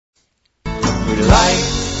light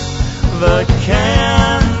the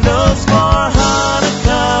candles for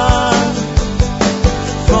Hanukkah,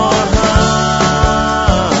 for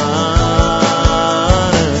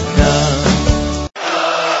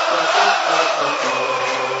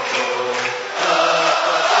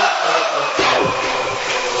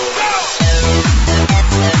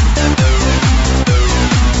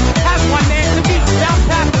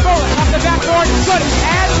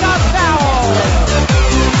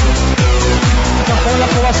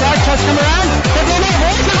Come around.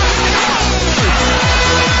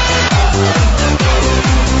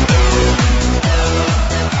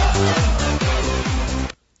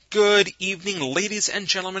 Good evening, ladies and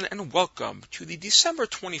gentlemen, and welcome to the December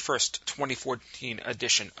 21st, 2014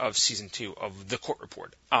 edition of Season 2 of The Court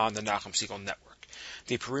Report on the Nachum Segal Network,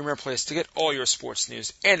 the premier place to get all your sports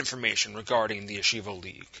news and information regarding the Yeshiva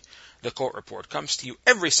League. The Court Report comes to you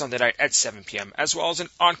every Sunday night at 7 p.m., as well as an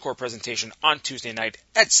encore presentation on Tuesday night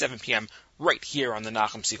at 7 p.m. right here on the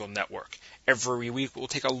Nachum Segal Network. Every week we'll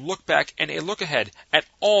take a look back and a look ahead at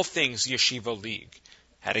all things Yeshiva League.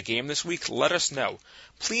 Had a game this week? Let us know.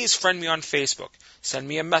 Please friend me on Facebook. Send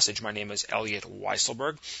me a message. My name is Elliot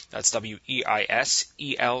Weiselberg. That's Weiselberg.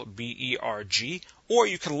 Or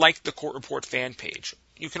you can like the Court Report fan page.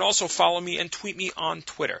 You can also follow me and tweet me on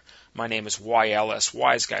Twitter. My name is YLS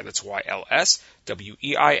Wiseguy. That's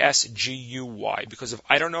YLSWEISGUY. Because if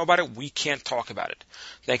I don't know about it, we can't talk about it.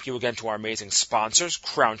 Thank you again to our amazing sponsors,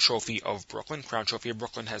 Crown Trophy of Brooklyn. Crown Trophy of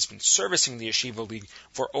Brooklyn has been servicing the Yeshiva League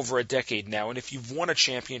for over a decade now, and if you've won a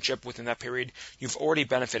championship within that period, you've already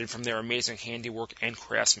benefited from their amazing handiwork and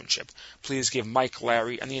craftsmanship. Please give Mike,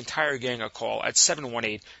 Larry, and the entire gang a call at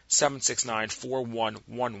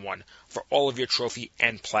 718-769-4111 for all of your trophy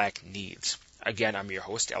and plaque needs. Again, I'm your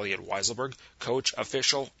host, Elliot Weiselberg, coach,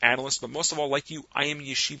 official, analyst, but most of all, like you, I am a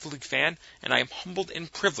Yeshiva League fan, and I am humbled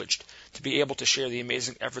and privileged to be able to share the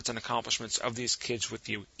amazing efforts and accomplishments of these kids with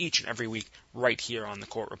you each and every week right here on the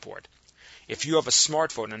Court Report. If you have a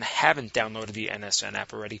smartphone and haven't downloaded the NSN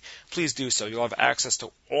app already, please do so. You'll have access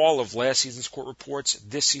to all of last season's court reports,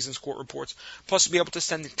 this season's court reports, plus you'll be able to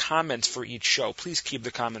send comments for each show. Please keep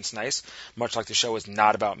the comments nice, much like the show is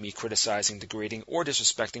not about me criticizing, degrading, or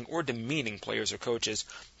disrespecting, or demeaning players or coaches.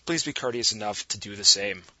 Please be courteous enough to do the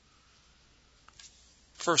same.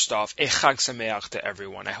 First off, a Chag Sameach to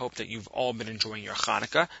everyone. I hope that you've all been enjoying your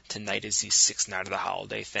Hanukkah. Tonight is the sixth night of the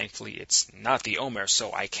holiday. Thankfully, it's not the Omer,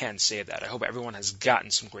 so I can say that. I hope everyone has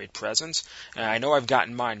gotten some great presents. And I know I've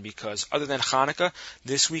gotten mine because other than Hanukkah,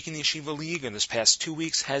 this week in the Yeshiva League and this past 2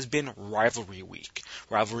 weeks has been Rivalry Week.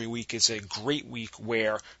 Rivalry Week is a great week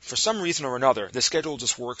where, for some reason or another, the schedule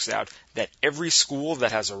just works out that every school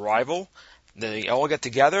that has a rival, they all get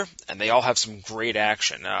together and they all have some great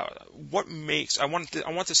action. I want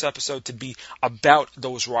this episode to be about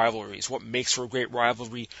those rivalries. What makes for a great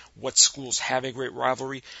rivalry? What schools have a great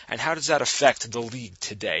rivalry? And how does that affect the league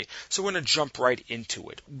today? So we're going to jump right into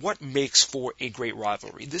it. What makes for a great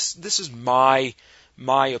rivalry? This is my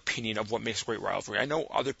opinion of what makes a great rivalry. I know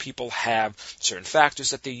other people have certain factors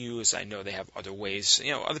that they use. I know they have other ways.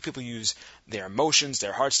 Other people use their emotions,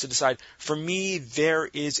 their hearts to decide. For me, there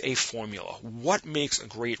is a formula. What makes a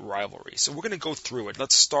great rivalry? So we're going to go through it.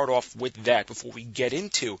 Let's start off with that before we get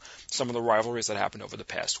into some of the rivalries that happened over the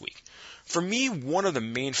past week. For me, one of the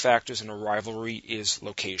main factors in a rivalry is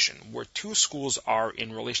location. Where two schools are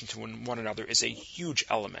in relation to one another is a huge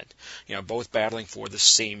element. Both battling for the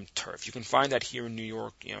same turf. You can find that here in New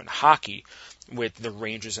York, in hockey, with the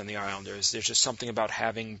Rangers and the Islanders. There's just something about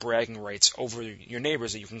having bragging rights over your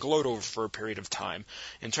neighbors that you can gloat over for a period of time.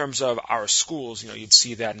 In terms of our schools, you'd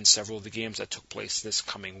see that in several of the games that took place this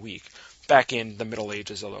coming week. Back in the Middle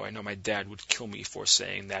Ages, although I know my dad would kill me for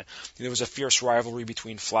saying that, there was a fierce rivalry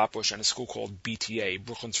between Flatbush and a school called BTA,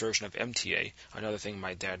 Brooklyn's version of MTA, another thing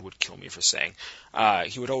my dad would kill me for saying.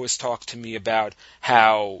 He would always talk to me about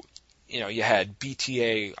how you had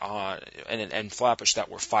BTA and Flatbush that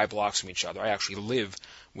were 5 blocks from each other. I actually live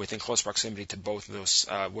within close proximity to both of those,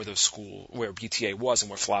 where BTA was and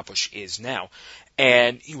where Flatbush is now.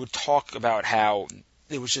 And he would talk about how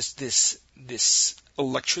there was just this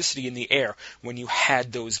electricity in the air when you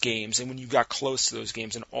had those games and when you got close to those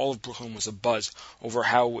games, and all of Brooklyn was abuzz over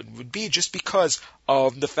how it would be, just because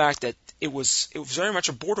of the fact that it was very much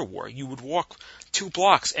a border war. You would walk 2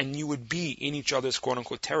 blocks and you would be in each other's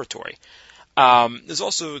quote-unquote territory. There's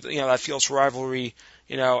also, that fierce rivalry,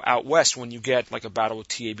 out west when you get like a battle with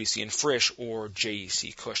TABC and Frisch or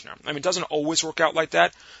JEC Kushner. I mean, it doesn't always work out like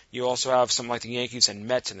that. You also have some like the Yankees and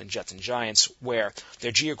Mets and the Jets and Giants where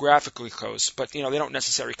they're geographically close, but, they don't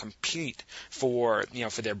necessarily compete for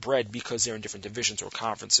their bread because they're in different divisions or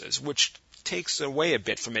conferences, which takes away a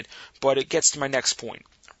bit from it, but it gets to my next point.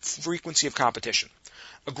 Frequency of competition.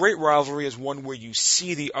 A great rivalry is one where you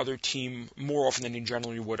see the other team more often than you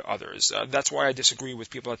generally would others. That's why I disagree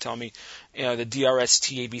with people that tell me the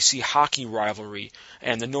DRS-TABC hockey rivalry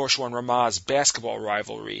and the North Shore and Ramaz basketball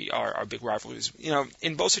rivalry are big rivalries.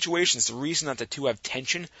 In both situations, the reason that the two have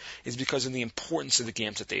tension is because of the importance of the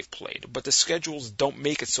games that they've played. But the schedules don't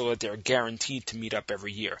make it so that they're guaranteed to meet up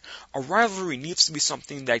every year. A rivalry needs to be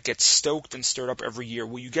something that gets stoked and stirred up every year,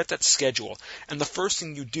 where you get that schedule, and the first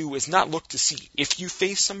thing you do is not look to see if you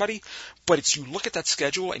face somebody, but it's you look at that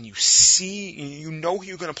schedule and you know who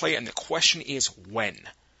you're going to play, and the question is when.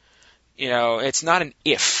 It's not an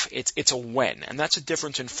if, it's a when, and that's a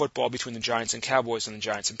difference in football between the Giants and Cowboys and the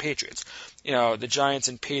Giants and Patriots. The Giants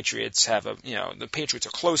and Patriots the Patriots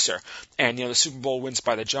are closer, and the Super Bowl wins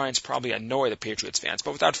by the Giants probably annoy the Patriots fans,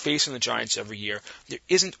 but without facing the Giants every year, there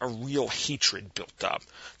isn't a real hatred built up.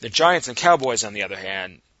 The Giants and Cowboys, on the other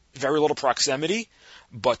hand, very little proximity,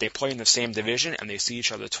 but they play in the same division and they see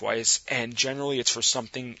each other twice, and generally it's for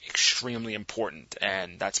something extremely important,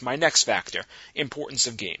 and that's my next factor, importance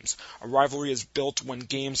of games. A rivalry is built when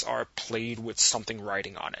games are played with something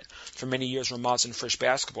riding on it. For many years, Ramaz and Frisch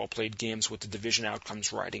basketball played games with the division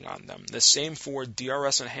outcomes riding on them. The same for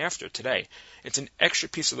DRS and HAFTR today. It's an extra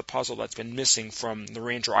piece of the puzzle that's been missing from the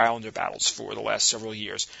Ranger Islander battles for the last several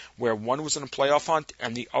years, where one was in a playoff hunt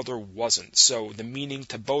and the other wasn't, so the meaning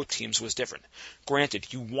to both teams was different. Granted,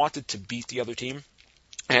 you wanted to beat the other team,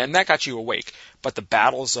 and that got you awake, but the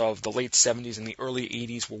battles of the late 70s and the early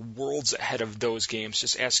 80s were worlds ahead of those games.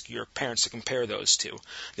 Just ask your parents to compare those two.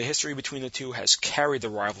 The history between the two has carried the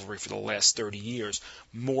rivalry for the last 30 years,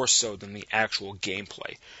 more so than the actual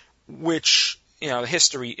gameplay, which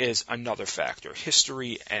history is another factor.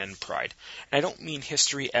 History and pride. And I don't mean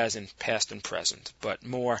history as in past and present, but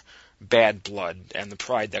more bad blood and the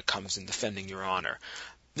pride that comes in defending your honor.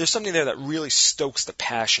 There's something there that really stokes the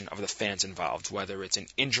passion of the fans involved, whether it's an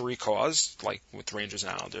injury caused, like with Rangers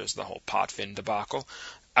and Islanders, the whole Potvin debacle,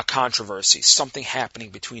 a controversy, something happening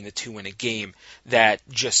between the two in a game that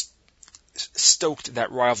just stoked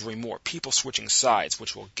that rivalry more. People switching sides,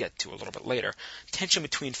 which we'll get to a little bit later. Tension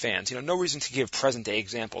between fans. No reason to give present-day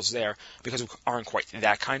examples there because we aren't quite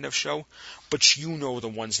that kind of show, but you know the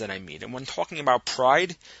ones that I mean. And when talking about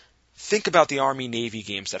pride, think about the Army-Navy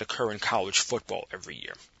games that occur in college football every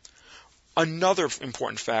year. Another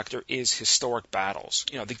important factor is historic battles.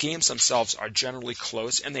 The games themselves are generally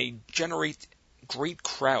close, and they generate great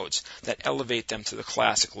crowds that elevate them to the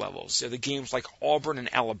classic levels. They're the games like Auburn and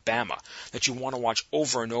Alabama that you want to watch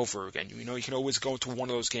over and over again. You can always go to one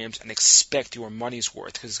of those games and expect your money's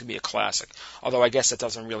worth because it's going to be a classic. Although I guess that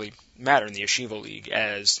doesn't really matter in the Yeshiva League,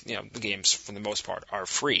 as the games for the most part are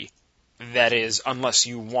free. That is, unless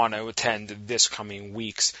you want to attend this coming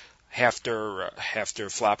week's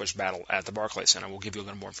HAFTR Flatbush battle at the Barclay Center. We'll give you a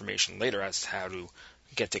little more information later as to how to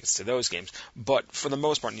get tickets to those games. But for the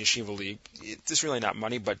most part in the Yeshiva League, it's really not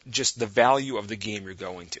money, but just the value of the game you're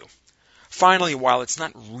going to. Finally, while it's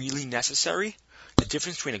not really necessary, the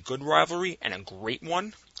difference between a good rivalry and a great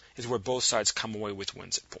one is where both sides come away with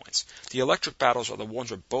wins at points. The electric battles are the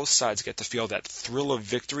ones where both sides get to feel that thrill of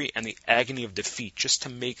victory and the agony of defeat just to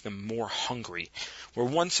make them more hungry. Where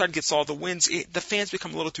one side gets all the wins, the fans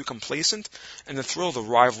become a little too complacent, and the thrill of the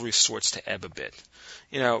rivalry sorts to ebb a bit.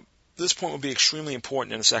 This point will be extremely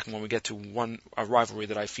important in a second when we get to a rivalry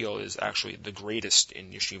that I feel is actually the greatest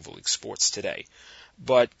in Yeshiva League sports today.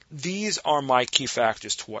 But these are my key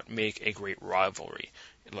factors to what make a great rivalry.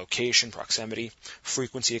 Location, proximity,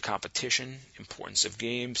 frequency of competition, importance of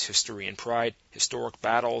games, history and pride, historic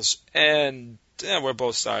battles, and where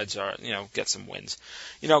both sides are, get some wins.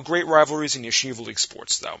 Great rivalries in Yeshiva League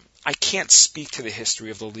sports, though. I can't speak to the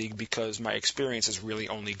history of the league because my experiences really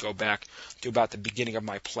only go back to about the beginning of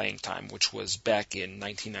my playing time, which was back in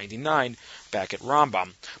 1999, back at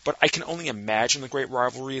Rambam. But I can only imagine the great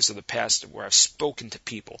rivalries of the past where I've spoken to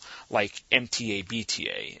people like MTA,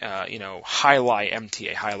 BTA, Highlight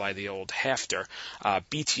MTA, Highlight the old HAFTR,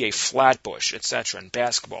 BTA Flatbush, etc. in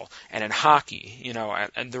basketball, and in hockey,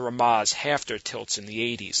 and the Ramaz HAFTR tilts in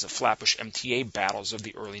the 80s, the Flatbush MTA battles of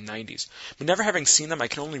the early 90s. But never having seen them, I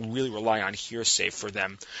can only really rely on hearsay for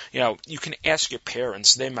them. You can ask your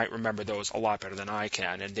parents. They might remember those a lot better than I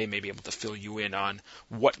can, and they may be able to fill you in on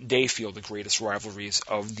what they feel the greatest rivalries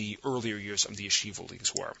of the earlier years of the Yeshiva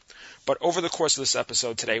Leagues were. But over the course of this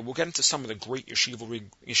episode today, we'll get into some of the great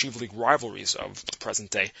Yeshiva League rivalries of the present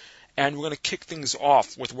day, and we're going to kick things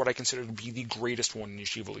off with what I consider to be the greatest one in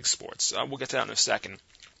Yeshiva League sports. We'll get to that in a second.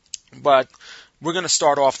 But we're going to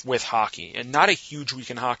start off with hockey, and not a huge week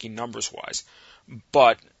in hockey numbers-wise,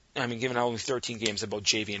 but given only 13 games of both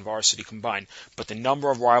JV and varsity combined, but the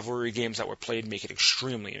number of rivalry games that were played make it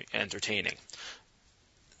extremely entertaining.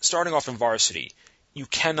 Starting off in varsity, you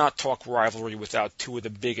cannot talk rivalry without two of the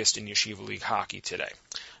biggest in Yeshiva League hockey today.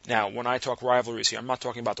 Now, when I talk rivalries here, I'm not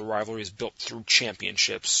talking about the rivalries built through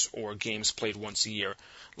championships or games played once a year,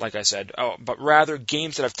 like I said, but rather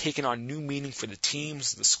games that have taken on new meaning for the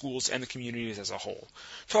teams, the schools, and the communities as a whole.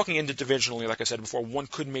 Talking interdivisionally, like I said before, one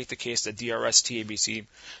could make the case that DRS-TABC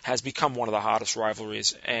has become one of the hottest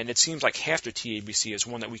rivalries, and it seems like HAFTR TABC is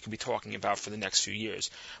one that we could be talking about for the next few years.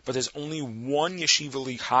 But there's only one Yeshiva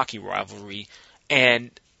League hockey rivalry, and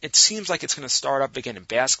it seems like it's going to start up again in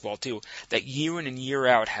basketball, too, that year in and year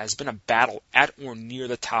out has been a battle at or near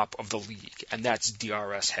the top of the league, and that's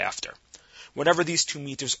DRS HAFTR. Whenever these two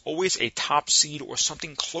meet, there's always a top seed or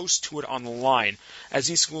something close to it on the line, as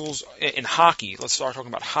these schools in hockey, let's start talking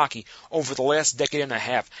about hockey, over the last decade and a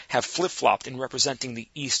half have flip-flopped in representing the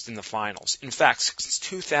East in the finals. In fact, since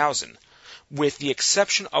 2000, with the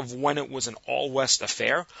exception of when it was an all-West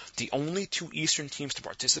affair, the only two Eastern teams to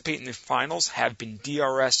participate in the finals have been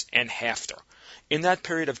DRS and HAFTR. In that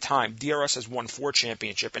period of time, DRS has won 4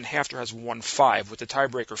 championships and HAFTR has won 5, with the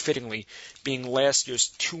tiebreaker fittingly being last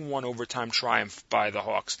year's 2-1 overtime triumph by the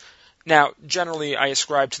Hawks. Now, generally, I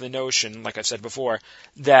ascribe to the notion, like I've said before,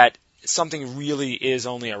 that something really is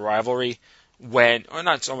only a rivalry when, or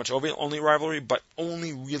not so much only rivalry, but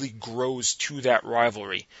only really grows to that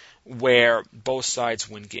rivalry where both sides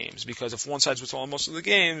win games. Because if one side's withdrawing most of the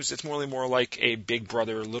games, it's more like a big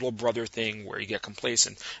brother, little brother thing where you get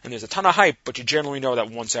complacent. And there's a ton of hype, but you generally know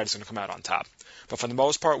that one side is going to come out on top. But for the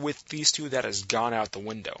most part, with these two, that has gone out the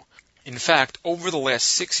window. In fact, over the last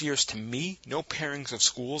 6 years, to me, no pairings of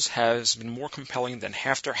schools has been more compelling than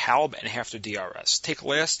HAFTR Halb and HAFTR DRS. Take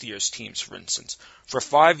last year's teams, for instance. For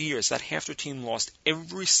 5 years, that HAFTR team lost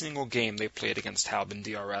every single game they played against Halb and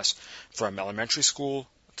DRS, from elementary school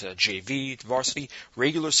to JV, to varsity,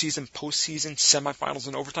 regular season, postseason, semifinals,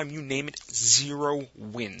 and overtime, you name it, 0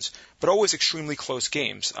 wins. But always extremely close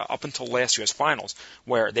games, up until last year's finals,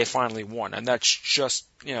 where they finally won. And that's just,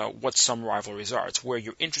 what some rivalries are. It's where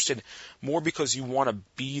you're interested more because you want to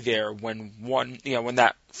be there when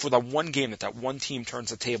for the one game that one team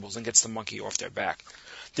turns the tables and gets the monkey off their back.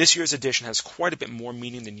 This year's edition has quite a bit more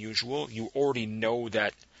meaning than usual. You already know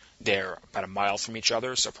that they're about a mile from each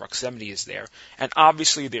other, so proximity is there. And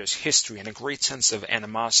obviously there's history and a great sense of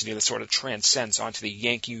animosity that sort of transcends onto the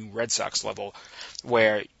Yankee Red Sox level,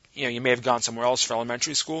 where you may have gone somewhere else for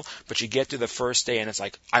elementary school, but you get to the first day and it's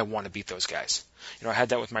like, I want to beat those guys. I had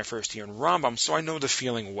that with my first year in Rambam, so I know the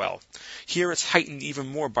feeling well. Here it's heightened even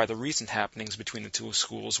more by the recent happenings between the two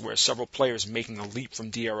schools, where several players making the leap from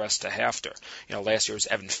DRS to HAFTR. Last year was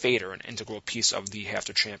Evan Fader, an integral piece of the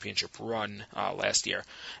HAFTR championship run last year.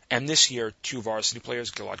 And this year, 2 varsity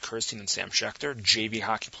players, Gilad Kirstein and Sam Schechter, JV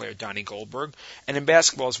hockey player Donnie Goldberg, and in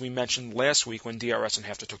basketball, as we mentioned last week when DRS and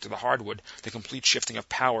HAFTR took to the hardwood, the complete shifting of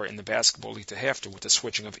power in the basketball league to HAFTR with the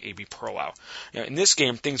switching of A.B. Perlow. In this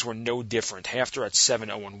game, things were no different. HAFTR at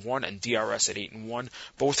 7-0-1 and DRS at 8-1,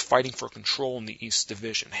 both fighting for control in the East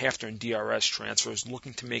Division. HAFTR and DRS transfers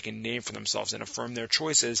looking to make a name for themselves and affirm their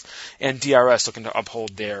choices, and DRS looking to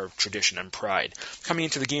uphold their tradition and pride. Coming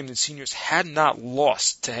into the game, the seniors had not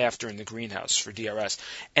lost to HAFTR in the greenhouse for DRS,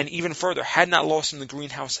 and even further, had not lost in the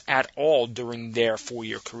greenhouse at all during their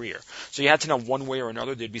 4-year career. So you had to know one way or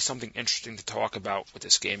another there'd be something interesting to talk about with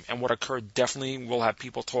this game, and what occurred definitely will have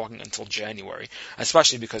people talking until January,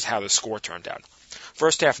 especially because how the score turned out.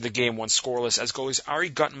 First half of the game went scoreless as goalies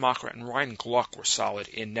Ari Guttenmacher and Ryan Gluck were solid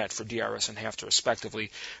in net for DRS and HAFTR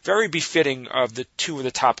respectively, very befitting of the two of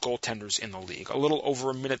the top goaltenders in the league. A little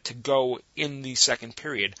over a minute to go in the second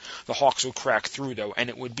period. The Hawks would crack through though, and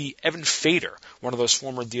it would be Evan Fader, one of those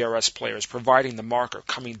former DRS players, providing the marker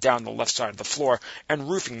coming down the left side of the floor and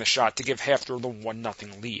roofing the shot to give HAFTR the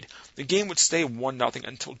 1-0 lead. The game would stay 1-0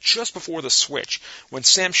 until just before the switch, when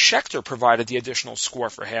Sam Schechter provided the additional score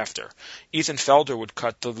for HAFTR. Ethan Felder would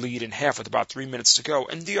cut the lead in half with about 3 minutes to go,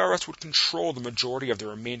 and DRS would control the majority of the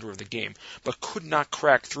remainder of the game, but could not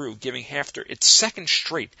crack through, giving HAFTR its second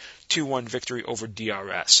straight 2-1 victory over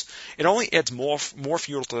DRS. It only adds more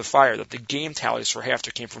fuel to the fire that the game tallies for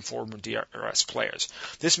HAFTR came from former DRS players.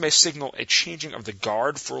 This may signal a changing of the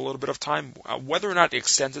guard for a little bit of time. Whether or not it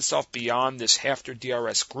extends itself beyond this HAFTR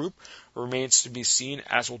DRS group remains to be seen,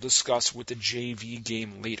 as we'll discuss with the JV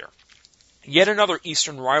game later. Yet another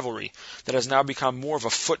Eastern rivalry that has now become more of a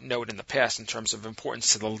footnote in the past in terms of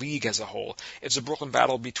importance to the league as a whole is the Brooklyn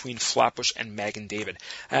battle between Flatbush and Magen David.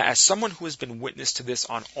 As someone who has been witness to this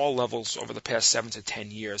on all levels over the past 7 to 10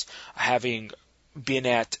 years, having been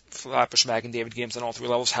at Flatbush Mag and David games on all three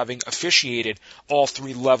levels, having officiated all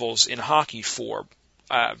three levels in hockey for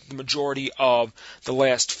the majority of the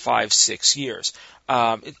last 5-6 years.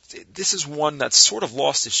 This is one that's sort of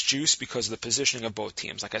lost its juice because of the positioning of both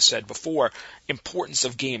teams. Like I said before, importance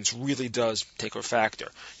of games really does take a factor.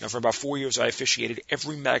 For about 4 years, I officiated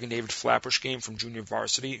every Mag and David Flatbush game from junior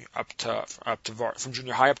varsity from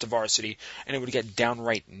junior high up to varsity, and it would get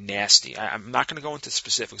downright nasty. I'm not going to go into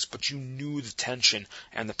specifics, but you knew the tension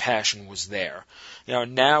and the passion was there.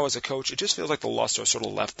 Now as a coach, it just feels like the luster sort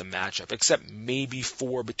of left the matchup, except maybe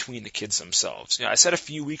for between the kids themselves. I said a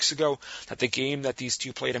few weeks ago that the game that these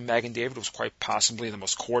two played in Mag and David was quite possibly the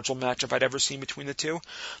most cordial matchup I'd ever seen between the two.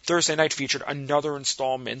 Thursday night featured another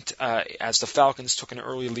installment as the Falcons took an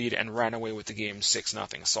early lead and ran away with the game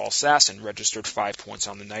 6-0. Saul Sasson registered 5 points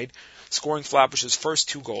on the night, scoring Flatbush's first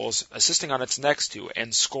 2 goals, assisting on its next 2,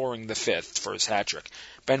 and scoring the 5th for his hat-trick.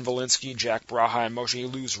 Ben Valinsky, Jack Braha, and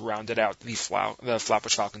Moshe Luz rounded out the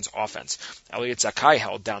Flatbush Falcons offense. Elliot Zakai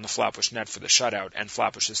held down the Flatbush net for the shutout and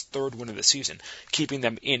Flatbush's 3rd win of the season, keeping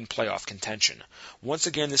them in playoff contention. Once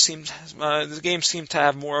again, the game seemed to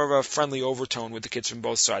have more of a friendly overtone with the kids from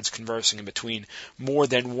both sides conversing in between, more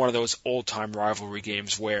than one of those old-time rivalry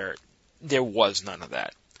games where there was none of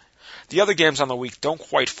that. The other games on the week don't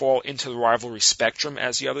quite fall into the rivalry spectrum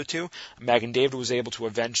as the other two. Mag and David was able to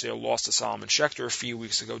avenge their loss to Solomon Schechter a few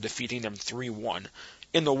weeks ago, defeating them 3-1.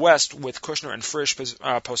 In the West, with Kushner and Frisch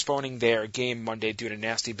postponing their game Monday due to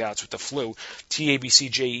nasty bouts with the flu,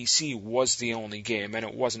 TABC-JEC was the only game, and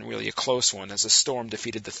it wasn't really a close one, as the Storm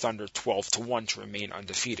defeated the Thunder 12-1 to remain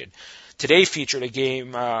undefeated. Today featured a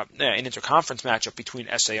game, an interconference matchup between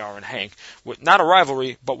SAR and Hank, with not a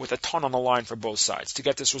rivalry, but with a ton on the line for both sides. To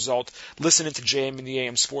get this result, listen into JM in the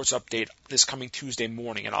AM Sports Update this coming Tuesday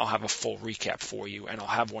morning, and I'll have a full recap for you, and I'll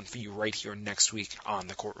have one for you right here next week on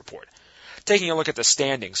the Court Report. Taking a look at the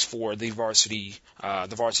standings for the varsity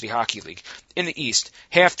hockey league. In the East,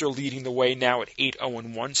 HAFTR leading the way now at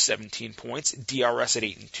 8-0-1, 17 points. DRS at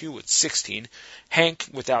 8-2 with 16. Hank,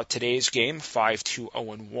 without today's game,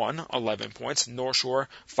 5-2-0-1, 11 points. North Shore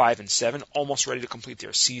 5-7, almost ready to complete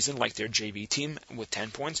their season like their JV team with 10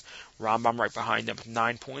 points. Rambam right behind them with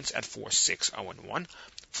 9 points at 4-6-0-1.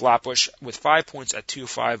 Flatbush with 5 points at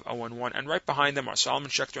 2-5-0-1, and right behind them are Solomon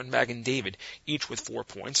Schechter and Mag and David, each with 4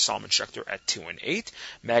 points. Solomon Schechter at 2-8,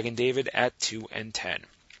 Mag and David at 2-10.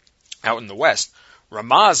 Out in the West,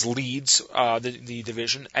 Ramaz leads the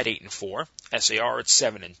division at 8-4, SAR at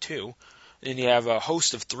 7-2. Then you have a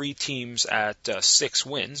host of 3 teams at 6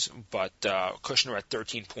 wins, but Kushner at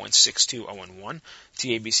 13 points, 6-2-0-1.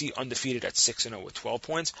 TABC undefeated at 6-0 with 12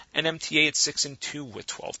 points, and MTA at 6-2 with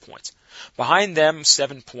 12 points. Behind them,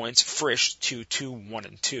 7 points, Frisch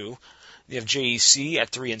 2-1-2. You have JEC at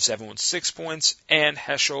 3-7 with 6 points, and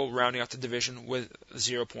Heschel rounding out the division with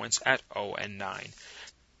 0 points at 0-9.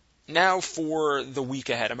 Now for the week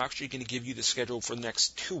ahead, I'm actually going to give you the schedule for the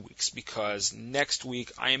next 2 weeks, because next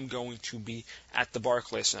week I am going to be at the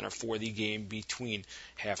Barclay Center for the game between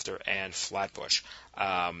HAFTR and Flatbush.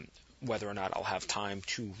 Whether or not I'll have time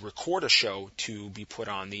to record a show to be put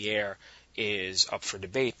on the air is up for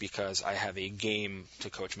debate, because I have a game to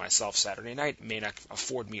coach myself Saturday night. It may not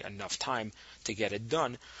afford me enough time to get it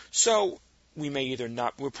done. So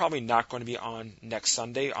we're probably not going to be on next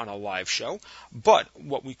Sunday on a live show, but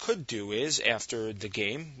what we could do is, after the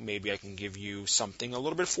game, maybe I can give you something a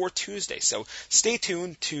little bit for Tuesday. So stay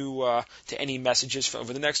tuned to any messages for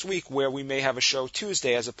over the next week, where we may have a show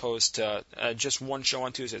Tuesday as opposed to just one show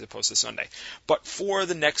on Tuesday as opposed to Sunday. But for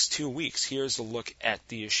the next 2 weeks, here's a look at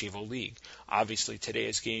the Yeshiva League. Obviously,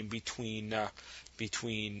 today's game between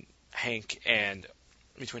Hank and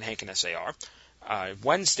SAR.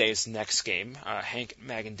 Wednesday's next game, Hank,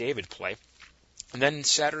 Mag, and David play. And then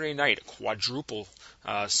Saturday night, a quadruple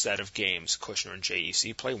set of games. Kushner and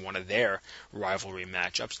JEC play one of their rivalry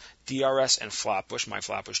matchups. DRS and Flatbush, my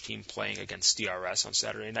Flatbush team, playing against DRS on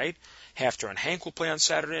Saturday night. HAFTR and Hank will play on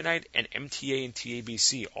Saturday night, and MTA and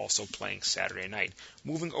TABC also playing Saturday night.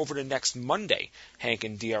 Moving over to next Monday, Hank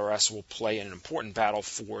and DRS will play in an important battle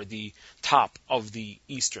for the top of the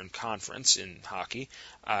Eastern Conference in hockey.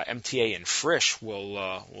 MTA and Frisch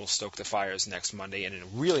will stoke the fires next Monday in a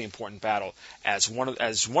really important battle, as one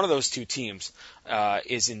of those two teams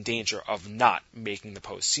is in danger of not making the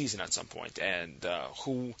postseason at some point, and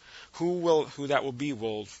who that will be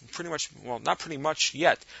will not pretty much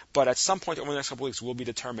yet, but at some point over the next couple of weeks will be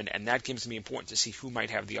determined, and that game's going to be important to see who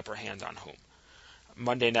might have the upper hand on whom.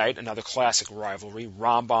 Monday night, another classic rivalry,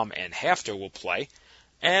 Rambam and HAFTR will play,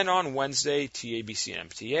 and on Wednesday, TABC and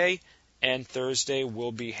MTA, and Thursday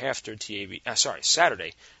will be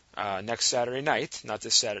Saturday, next Saturday night, not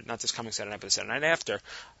this coming Saturday night, but the Saturday night after.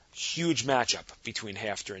 Huge matchup between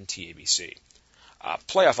HAFTR and TABC.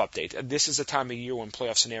 Playoff update. This is a time of year when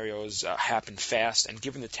playoff scenarios happen fast, and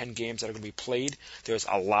given the 10 games that are going to be played, there's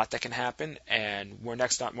a lot that can happen. And when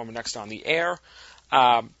we're next on the air,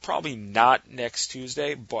 probably not next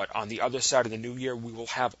Tuesday, but on the other side of the new year, we will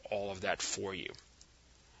have all of that for you.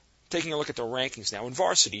 Taking a look at the rankings now. In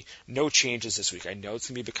varsity, no changes this week. I know it's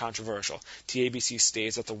going to be a bit controversial. TABC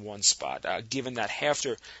stays at the 1 spot, given that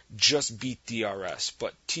HAFTR just beat DRS.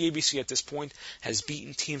 But TABC at this point has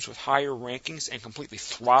beaten teams with higher rankings and completely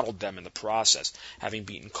throttled them in the process, having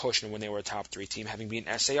beaten Kushner when they were a top 3 team, having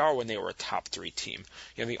beaten SAR when they were a top 3 team.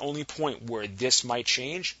 The only point where this might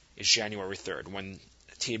change is January 3rd, when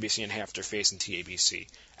TABC and HAFTR face in TABC.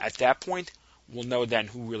 At that point, we'll know then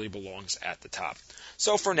who really belongs at the top.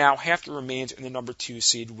 So for now, HAFTR remains in the number 2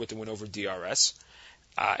 seed with the win over DRS.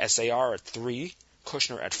 SAR at 3,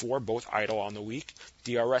 Kushner at 4, both idle on the week.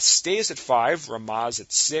 DRS stays at 5, Ramaz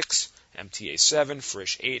at 6, MTA 7,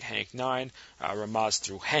 Frisch 8, Hank 9, Ramaz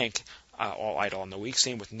through Hank, all idle on the week.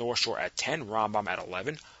 Same with North Shore at 10, Rambam at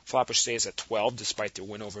 11. Flatbush stays at 12 despite their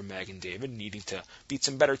win over Mag and David, needing to beat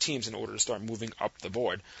some better teams in order to start moving up the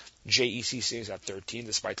board. JEC stays at 13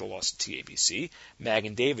 despite the loss to TABC. Mag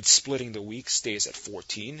and David splitting the week stays at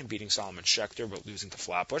 14, beating Solomon Schechter but losing to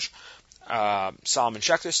Flatbush. Solomon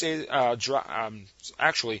Schechter stays,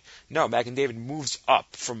 Mag and David moves up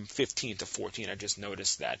from 15 to 14. I just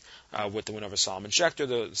noticed that with the win over Solomon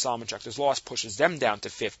Schechter. Solomon Schechter's loss pushes them down to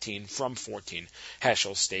 15 from 14.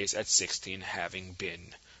 Heschel stays at 16, having been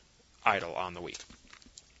idle on the week.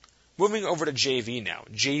 Moving over to JV now.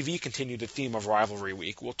 JV continued the theme of Rivalry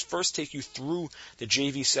Week. We'll first take you through the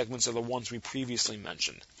JV segments of the ones we previously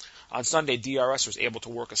mentioned. On Sunday, DRS was able to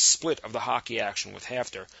work a split of the hockey action with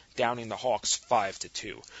HAFTR, downing the Hawks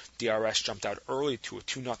 5-2. DRS jumped out early to a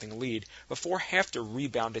 2-0 lead before HAFTR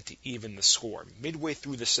rebounded to even the score. Midway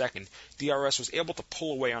through the second, DRS was able to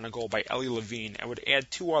pull away on a goal by Ellie Levine and would add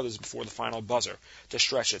 2 others before the final buzzer to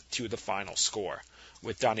stretch it to the final score.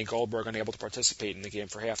 With Donnie Goldberg unable to participate in the game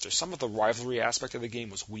for HAFTR, some of the rivalry aspect of the game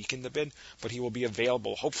was weakened a bit, but he will be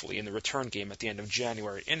available, hopefully, in the return game at the end of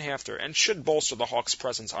January in HAFTR and should bolster the Hawks'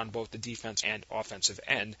 presence on both the defense and offensive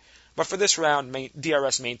end. But for this round,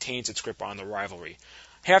 DRS maintains its grip on the rivalry.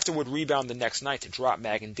 HAFTR would rebound the next night to drop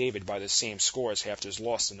Mag and David by the same score as HAFTR's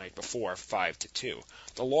loss the night before, 5-2.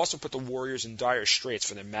 The loss would put the Warriors in dire straits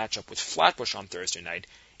for their matchup with Flatbush on Thursday night.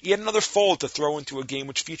 Yet another fold to throw into a game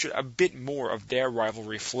which featured a bit more of their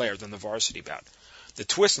rivalry flair than the varsity bout. The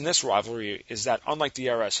twist in this rivalry is that, unlike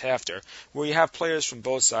DRS HAFTR, where you have players from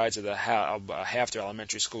both sides of the HAFTR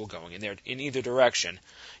elementary school going in either direction,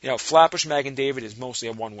 Flatbush Mag and David is mostly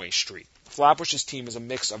a one-way street. Flatbush's team is a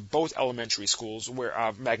mix of both elementary schools,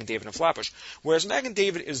 where Mag and David and Flatbush, whereas Mag and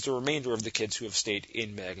David is the remainder of the kids who have stayed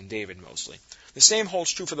in Mag and David mostly. The same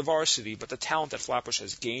holds true for the varsity, but the talent that Flatbush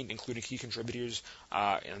has gained, including key contributors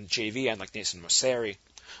in JV and like Nathan Mosseri,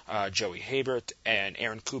 Joey Habert, and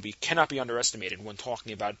Aaron Kuby, cannot be underestimated when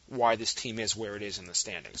talking about why this team is where it is in the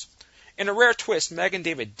standings. In a rare twist, Mag and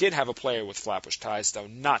David did have a player with Flatbush ties, though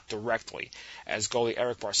not directly, as goalie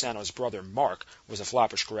Eric Barsano's brother Mark was a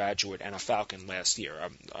Flatbush graduate and a Falcon last year.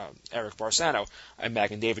 Eric Barsano, a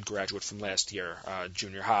Mag and David graduate from last year,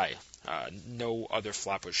 junior high. No other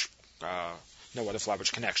Flatbush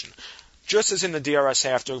connection. Just as in the DRS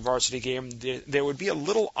HAFTR varsity game, there would be a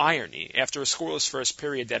little irony after a scoreless first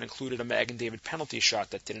period that included a Mag and David penalty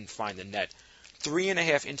shot that didn't find the net.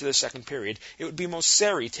 3.5 into the second period, it would be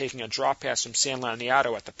Mosseri taking a drop pass from San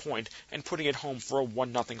Laniato at the point and putting it home for a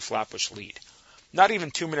 1-0 Flatbush lead. Not even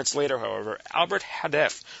 2 minutes later, however, Albert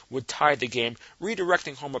Hadef would tie the game,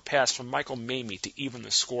 redirecting home a pass from Michael Mamie to even the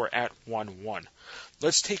score at 1-1.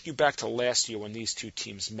 Let's take you back to last year when these two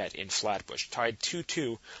teams met in Flatbush. Tied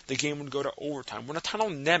 2-2, the game would go to overtime when Atano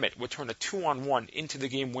Nemeth would turn a 2-on-1 into the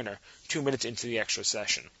game winner 2 minutes into the extra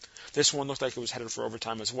session. This one looked like it was headed for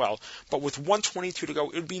overtime as well, but with 1:22 to go,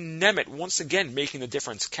 it would be Nemeth once again making the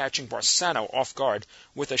difference, catching Barsano off guard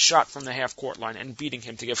with a shot from the half-court line and beating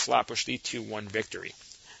him to give Flatbush the 2-1 victory.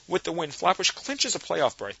 With the win, Flatbush clinches a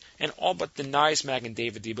playoff berth and all but denies Mag and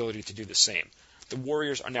David the ability to do the same. The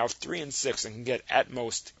Warriors are now 3-6 and can get at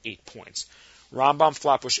most 8 points. Rambam,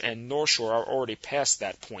 Flatbush, and North Shore are already past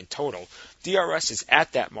that point total. DRS is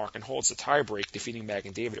at that mark and holds the tiebreak, defeating Mag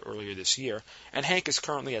and David earlier this year, and Hank is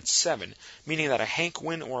currently at 7, meaning that a Hank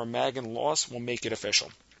win or a Mag and loss will make it official.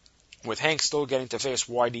 With Hank still getting to face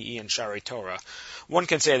YDE and Shari Torah, one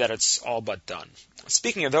can say that it's all but done.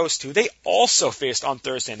 Speaking of those two, they also faced on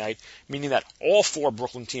Thursday night, meaning that all 4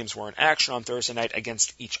 Brooklyn teams were in action on Thursday night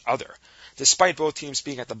against each other. Despite both teams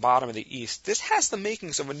being at the bottom of the East, this has the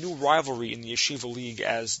makings of a new rivalry in the Yeshiva League,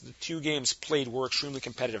 as the 2 games played were extremely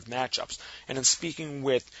competitive matchups. And in speaking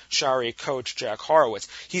with Shari coach Jack Horowitz,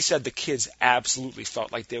 he said the kids absolutely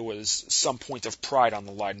felt like there was some point of pride on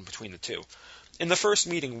the line between the two. In the first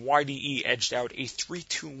meeting, YDE edged out a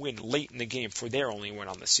 3-2 win late in the game for their only win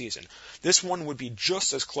on the season. This one would be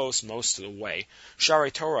just as close most of the way. Shari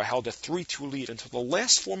Torah held a 3-2 lead until the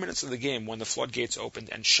last 4 minutes of the game when the floodgates opened,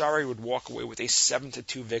 and Shari would walk away with a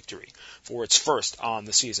 7-2 victory for its first on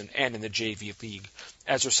the season and in the JV League.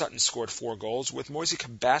 Ezra Sutton scored 4 goals, with Moisey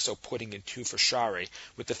Cabasso putting in 2 for Shari,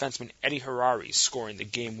 with defenseman Eddie Harari scoring the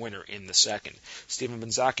game winner in the second. Stephen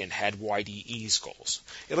Benzakin had YDE's goals.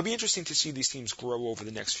 It'll be interesting to see these teams grow over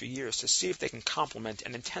the next few years to see if they can complement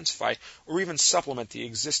and intensify or even supplement the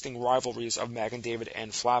existing rivalries of Magen David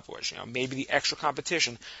and Flatbush. Maybe the extra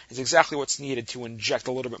competition is exactly what's needed to inject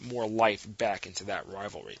a little bit more life back into that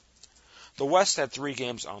rivalry. The West had 3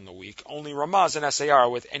 games on the week, only Ramaz and SAR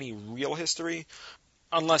with any real history,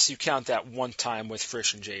 unless you count that one time with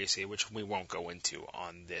Frisch and JAC, which we won't go into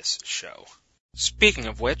on this show. Speaking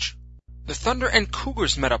of which, the Thunder and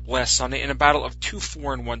Cougars met up last Sunday in a battle of 2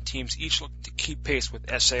 4-1 teams, each looking to keep pace with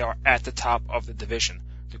SAR at the top of the division.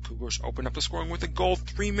 The Cougars opened up the scoring with a goal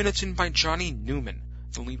 3 minutes in by Johnny Newman.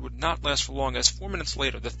 The lead would not last for long, as 4 minutes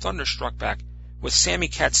later the Thunder struck back, with Sammy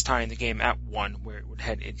Katz tying the game at 1, where it would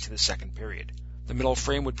head into the second period. The middle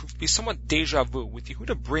frame would prove to be somewhat deja vu, with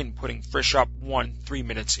Yehuda Brin putting Frisch up 1 3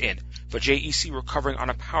 minutes in, but JEC recovering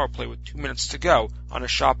on a power play with 2 minutes to go on a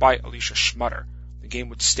shot by Alicia Schmutter. The game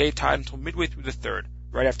would stay tied until midway through the third.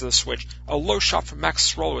 Right after the switch, a low shot from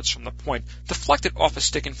Max Srolowitz from the point deflected off a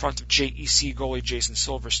stick in front of JEC goalie Jason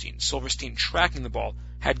Silverstein. Silverstein, tracking the ball,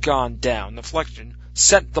 had gone down. The deflection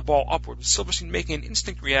sent the ball upward, with Silverstein making an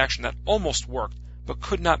instinct reaction that almost worked, but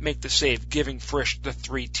could not make the save, giving Frisch the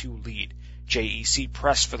 3-2 lead. JEC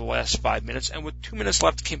pressed for the last 5 minutes, and with 2 minutes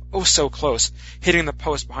left came oh so close, hitting the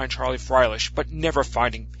post behind Charlie Freilich, but never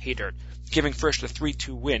finding pay dirt, giving Frisch the 3-2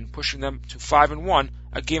 win, pushing them to 5-1,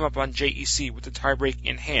 a game up on JEC with the tiebreak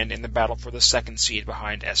in hand in the battle for the second seed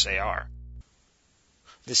behind SAR.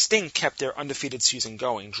 The Sting kept their undefeated season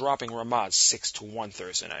going, dropping Ramaz 6-1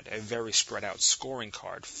 Thursday night, a very spread-out scoring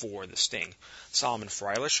card for the Sting. Solomon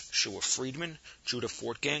Freilich, Shua Friedman, Judah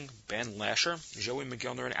Fortgang, Ben Lasher, Joey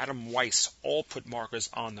McGillner, and Adam Weiss all put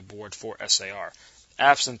markers on the board for SAR.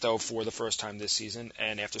 Absent, though, for the first time this season,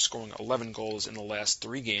 and after scoring 11 goals in the last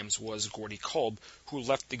 3 games, was Gordy Kolb, who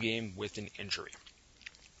left the game with an injury.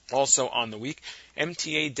 Also on the week,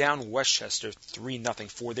 MTA down Westchester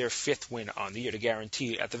 3-0 for their 5th win on the year to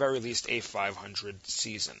guarantee, at the very least, a 500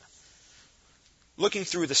 season. Looking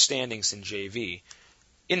through the standings in JV,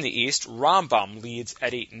 in the East, Rambam leads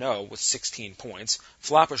at 8-0 with 16 points.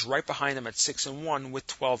 Flatbush right behind them at 6-1 with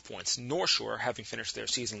 12 points. North Shore, having finished their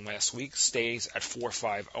season last week, stays at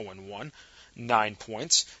 4-5-0-1. 9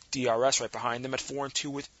 points. DRS right behind them at 4-2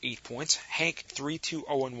 with 8 points. Hank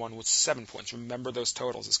 3-2-0-1 with 7 points. Remember those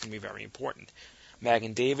totals. It's going to be very important.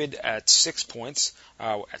 Magen David at 6 points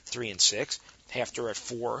at 3-6. HAFTR at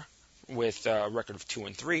 4 with a record of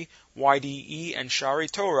 2-3. YDE and Shari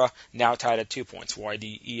Torah now tied at 2 points.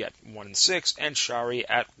 YDE at 1-6 and Shari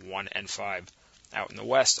at 1-5. Out in the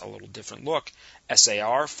West, a little different look.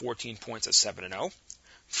 SAR 14 points at 7-0.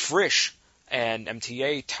 Frisch and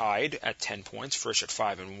MTA tied at 10 points. Frisch at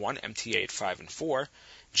 5-1, MTA at 5-4.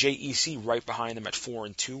 JEC right behind them at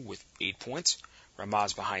 4-2 with 8 points.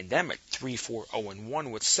 Ramaz behind them at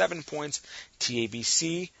 3-4-0-1 with 7 points.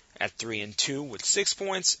 TABC at 3-2 with 6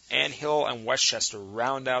 points. And Hill and Westchester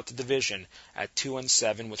round out the division at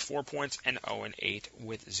 2-7 with 4 points and 0-8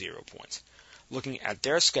 with 0 points. Looking at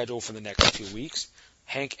their schedule for the next 2 weeks,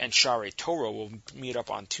 Hank and Shari Torah will meet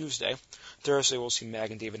up on Tuesday. Thursday we'll see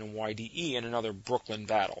Magen David and YDE in another Brooklyn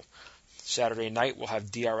battle. Saturday night we'll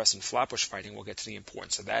have DRS and Flatbush fighting. We'll get to the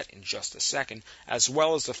importance of that in just a second, as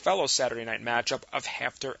well as the fellow Saturday night matchup of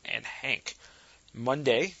HAFTR and Hank.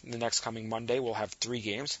 Monday, the next coming Monday, we'll have 3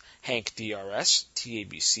 games. Hank DRS,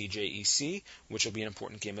 TABC JEC, which will be an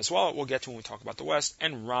important game as well. We'll get to when we talk about the West,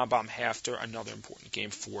 and Rambam HAFTR, another important game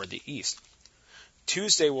for the East.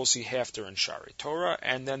 Tuesday we'll see HAFTR and Shari Torah,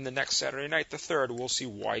 and then the next Saturday night, the 3rd, we'll see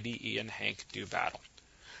YDE and Hank do battle.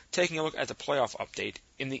 Taking a look at the playoff update,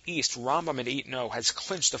 in the East, Rambam at 8-0 has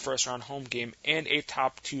clinched the first round home game and a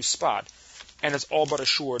top 2 spot. and is all but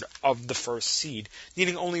assured of the first seed,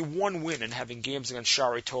 needing only one win and having games against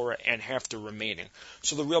Shari Torah and HAFTR remaining.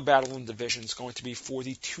 So the real battle in the division is going to be for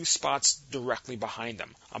the 2 spots directly behind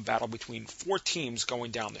them, a battle between 4 teams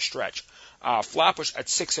going down the stretch. Flatbush at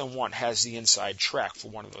 6-1 has the inside track for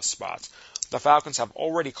one of those spots. The Falcons have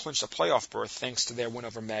already clinched a playoff berth thanks to their win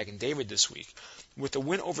over Mag and David this week. With the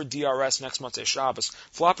win over DRS next Motzei Shabbos,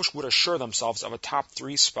 Flatbush would assure themselves of a top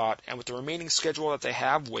 3 spot, and with the remaining schedule that they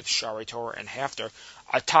have with Shari Torah and HAFTR,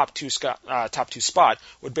 a top two spot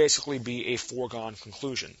would basically be a foregone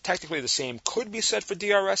conclusion. Technically, the same could be said for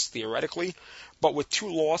DRS, theoretically, but with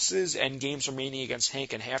 2 losses and games remaining against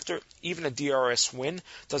Hank and HAFTR, even a DRS win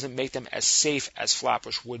doesn't make them as safe as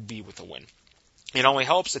Flatbush would be with a win. It only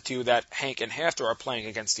helps the 2 that Hank and HAFTR are playing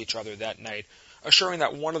against each other that night, assuring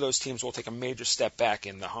that one of those teams will take a major step back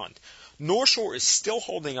in the hunt. North Shore is still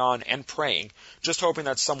holding on and praying, just hoping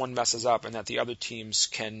that someone messes up and that the other teams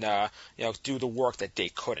can do the work that they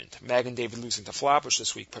couldn't. Mag and David losing to Flatbush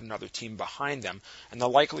this week put another team behind them, and the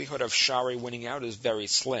likelihood of Shari winning out is very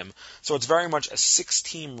slim. So it's very much a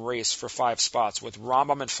 6-team race for 5 spots, with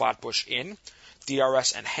Rambam and Flatbush in,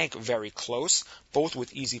 DRS and Hank very close, both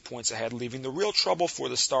with easy points ahead, leaving the real trouble for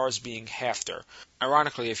the Stars being HAFTR.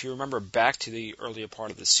 Ironically, if you remember back to the earlier part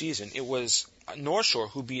of the season, it was North Shore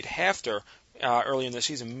who beat HAFTR early in the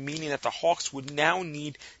season, meaning that the Hawks would now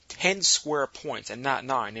need 10 square points and not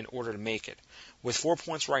 9 in order to make it. With 4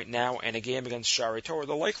 points right now and a game against Shari Torah,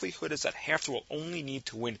 the likelihood is that HAFTR will only need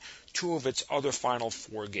to win 2 of its other final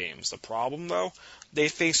 4 games. The problem, though, they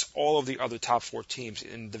face all of the other top 4 teams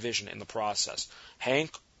in the division in the process.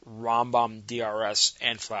 Hank, Rambam, DRS,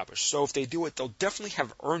 and Flatbush. So if they do it, they'll definitely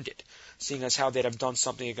have earned it, seeing as how they'd have done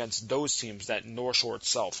something against those teams that North Shore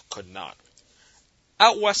itself could not.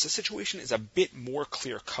 Out west, the situation is a bit more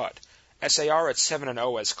clear-cut. SAR at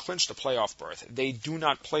 7-0 has clinched a playoff berth. They do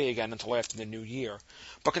not play again until after the new year,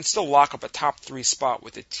 but can still lock up a top 3 spot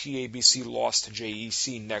with the TABC loss to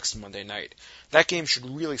JEC next Monday night. That game should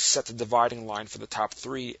really set the dividing line for the top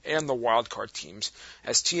 3 and the wildcard teams,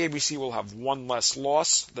 as TABC will have 1 less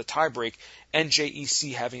loss, the tiebreak, and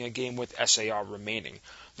JEC having a game with SAR remaining.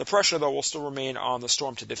 The pressure, though, will still remain on the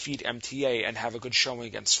Storm to defeat MTA and have a good showing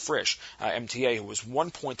against Frisch. MTA, who was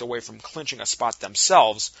 1 point away from clinching a spot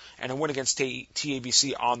themselves, and a win against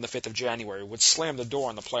TABC on the 5th of January would slam the door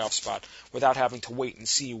on the playoff spot without having to wait and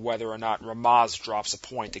see whether or not Ramaz drops a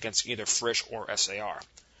point against either Frisch or SAR.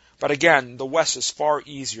 But again, the West is far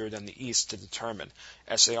easier than the East to determine.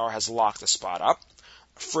 SAR has locked the spot up.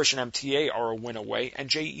 Frisch and MTA are a win away, and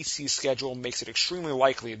JEC's schedule makes it extremely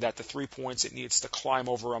likely that the 3 points it needs to climb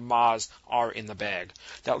over Ramaz are in the bag.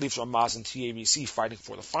 That leaves Ramaz and TABC fighting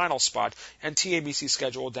for the final spot, and TABC's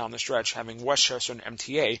schedule down the stretch, having Westchester and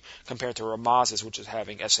MTA, compared to Ramaz's, which is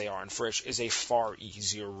having SAR and Frisch, is a far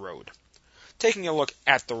easier road. Taking a look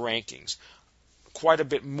at the rankings, quite a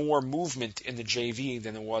bit more movement in the JV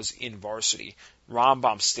than there was in varsity.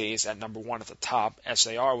 Rambam stays at number 1 at the top.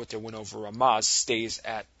 SAR, with their win over Ramaz, stays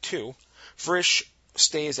at 2. Frisch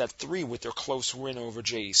stays at 3 with their close win over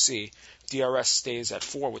JEC. DRS stays at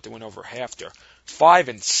 4 with the win over HAFTR. 5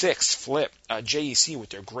 and 6 flip. JEC, with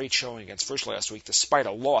their great showing against Frisch last week, despite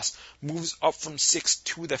a loss, moves up from 6th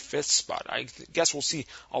to the 5th spot. I guess we'll see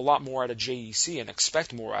a lot more out of JEC and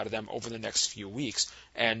expect more out of them over the next few weeks.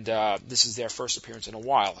 And this is their first appearance in a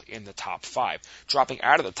while in the top 5. Dropping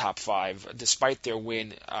out of the top 5, despite their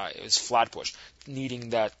win, is Flatbush,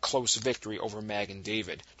 needing that close victory over Mag and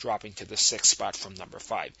David, dropping to the 6th spot from number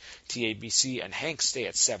 5. TABC and Hank stay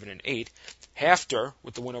at 7 and 8. HAFTR,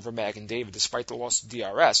 with the win over Mag and David, despite the loss to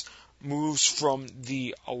DRS, moves from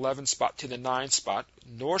the 11th spot to the 9th spot.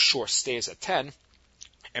 North Shore stays at 10.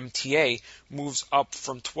 MTA moves up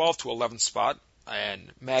from 12th to 11th spot,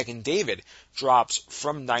 and Mag and David drops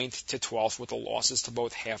from 9th to 12th with the losses to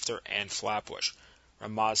both HAFTR and Flatbush.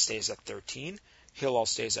 Ramaz stays at 13. Hillel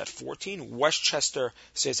stays at 14. Westchester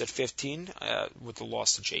stays at 15 with the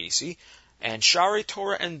loss to JEC. And Shari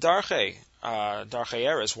Torah and Darche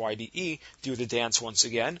Erez, YDE, do the dance once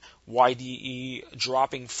again. YDE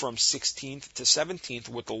dropping from 16th to 17th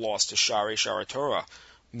with the loss to Shari Torah,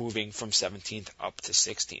 moving from 17th up to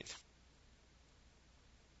 16th.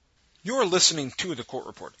 You're listening to the Court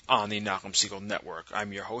Report on the Nachum Segal Network.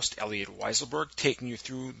 I'm your host, Elliot Weiselberg, taking you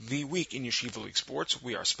through the week in Yeshiva League sports.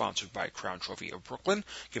 We are sponsored by Crown Trophy of Brooklyn.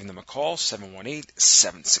 Give them a call,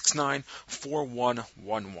 718-769-4111.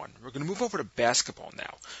 We're going to move over to basketball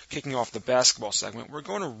now. Kicking off the basketball segment, we're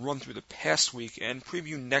going to run through the past week and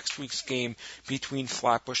preview next week's game between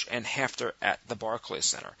Flatbush and HAFTR at the Barclay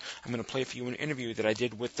Center. I'm going to play for you an interview that I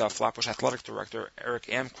did with Flatbush Athletic Director Eric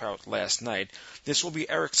Amkraut last night. This will be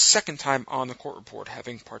Eric's second second time on the court report,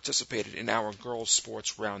 having participated in our girls'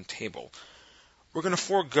 sports roundtable. We're going to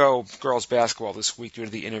forego girls basketball this week due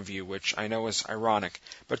to the interview, which I know is ironic,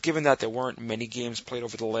 but given that there weren't many games played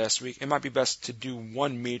over the last week, it might be best to do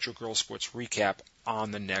one major girls sports recap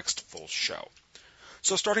on the next full show.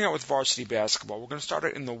 So starting out with varsity basketball, we're going to start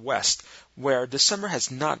it in the West, where December has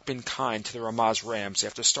not been kind to the Ramaz Rams.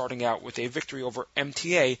 After starting out with a victory over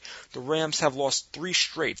MTA, the Rams have lost 3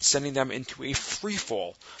 straight, sending them into a free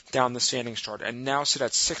fall down the standings chart, and now sit at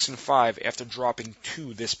 6-5 after dropping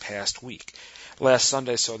 2 this past week. Last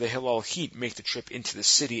Sunday saw the Hillel Heat make the trip into the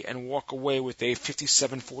city and walk away with a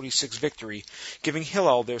 57-46 victory, giving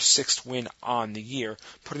Hillel their 6th win on the year,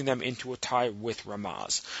 putting them into a tie with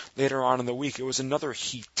Ramaz. Later on in the week, it was another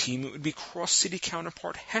Heat team. It would be cross-city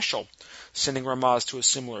counterpart Heschel, sending Ramaz to a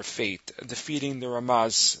similar fate, defeating the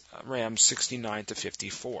Ramaz Rams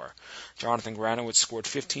 69-54. Jonathan Granowitz scored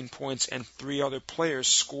 15 points, and 3 other players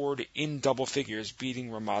scored in double figures, beating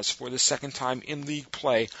Ramaz for the 2nd time in league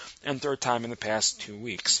play and 3rd time in the past 2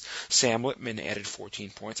 weeks. Sam Lippman added 14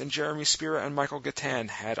 points, and Jeremy Spira and Michael Gatan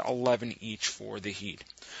had 11 each for the Heat.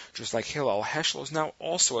 Just like Hillel, Heschel is now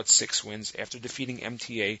also at 6 wins after defeating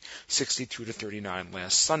MTA 62-39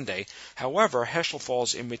 last Sunday. However, Heschel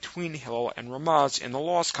falls in between Hillel and Ramaz in the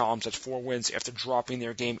loss columns at 4 wins after dropping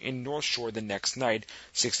their game in North Shore the next night,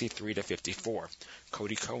 63-54.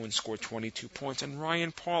 Cody Cohen scored 22 points, and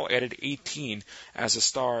Ryan Paul added 18 as the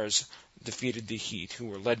Stars defeated the Heat, who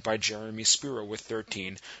were led by Jeremy Spiro with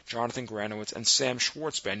 13. Jonathan Granowitz and Sam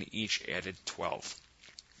Schwartzben each added 12.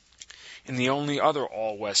 In the only other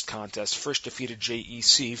All-West contest, Frisch defeated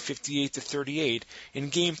JEC 58-38 in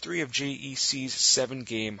Game 3 of JEC's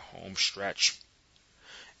 7-game home stretch.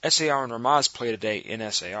 SAR and Ramaz play today in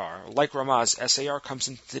SAR. Like Ramaz, SAR comes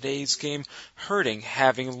into today's game hurting,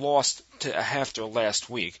 having lost to HAFTR last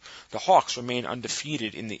week. The Hawks remain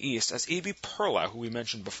undefeated in the East, as A.B. Perla, who we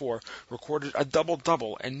mentioned before, recorded a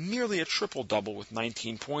double-double and nearly a triple-double with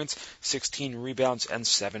 19 points, 16 rebounds, and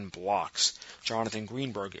 7 blocks. Jonathan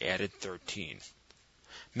Greenberg added 13.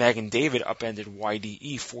 Magan David upended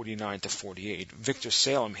YDE 49-48. Victor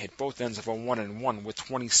Salem hit both ends of a 1-and-1 with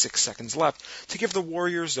 26 seconds left to give the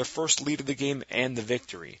Warriors their first lead of the game and the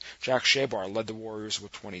victory. Jack Shabar led the Warriors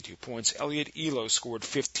with 22 points. Elliot Elo scored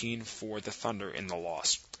 15 for the Thunder in the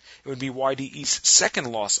loss. It would be YDE's 2nd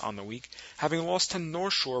loss on the week, having lost to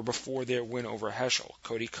North Shore before their win over Heschel.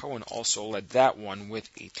 Cody Cohen also led that one with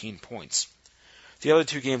 18 points. The other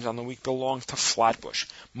 2 games on the week belonged to Flatbush.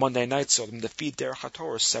 Monday night saw them defeat Derech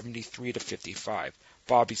HaTorah 73-55.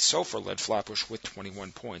 Bobby Sofer led Flatbush with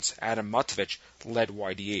 21 points. Adam Matovich led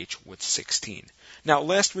YDH with 16. Now,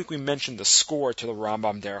 last week we mentioned the score to the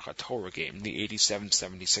Rambam Derech HaTorah game, the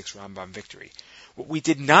 87-76 Rambam victory. What we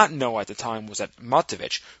did not know at the time was that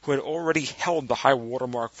Matovich, who had already held the high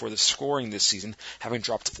watermark for the scoring this season, having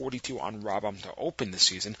dropped 42 on Rambam to open the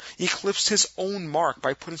season, eclipsed his own mark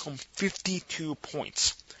by putting home 52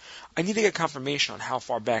 points. I need to get confirmation on how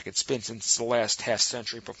far back it's been since the last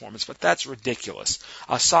half-century performance, but that's ridiculous.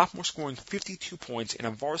 A sophomore scoring 52 points in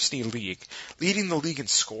a varsity league, leading the league in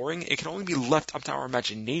scoring, it can only be left up to our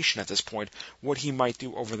imagination at this point what he might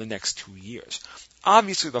do over the next 2 years.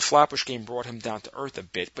 Obviously, the Flatbush game brought him down to earth a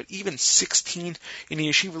bit, but even 16 in a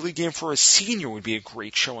Yeshiva League game for a senior would be a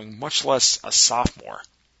great showing, much less a sophomore.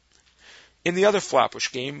 In the other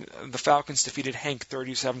Flatbush game, the Falcons defeated Hank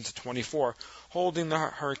 37-24, holding the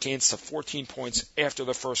Hurricanes to 14 points after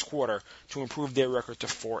the first quarter to improve their record to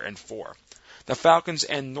 4-4. The Falcons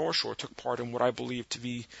and North Shore took part in what I believe to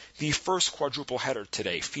be the first quadruple header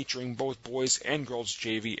today, featuring both boys and girls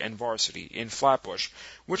JV and varsity in Flatbush,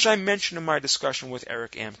 which I mentioned in my discussion with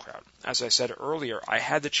Eric Amkraut. As I said earlier, I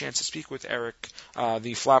had the chance to speak with Eric,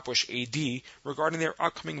 the Flatbush AD, regarding their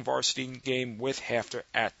upcoming varsity game with HAFTR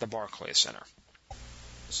at the Barclay Center.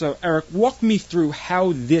 So, Eric, walk me through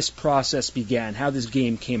how this process began, how this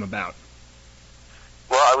game came about.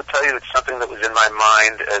 Well, I would tell you it's something that was in my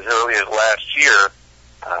mind as early as last year,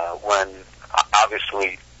 when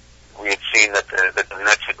obviously we had seen that the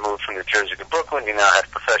Nets had moved from New Jersey to Brooklyn. You now had a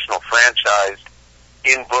professional franchise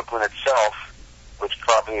in Brooklyn itself, which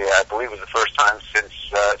probably I believe was the first time since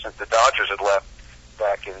the Dodgers had left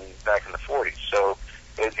back in the 40s. So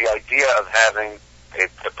the idea of having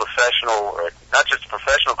a professional, or not just a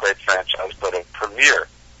professional grade franchise, but a premier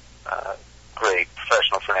grade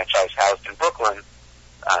professional franchise housed in Brooklyn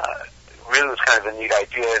really was kind of a neat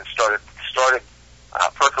idea, and started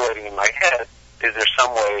percolating in my head. Is there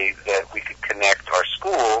some way that we could connect our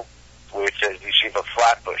school, which is Yeshiva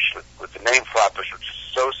Flatbush, with the name Flatbush, which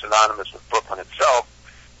is so synonymous with Brooklyn itself,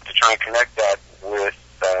 to try and connect that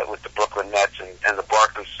with the Brooklyn Nets and the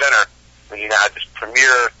Barclay Center when you now have this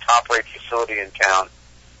premier, top-rate facility in town,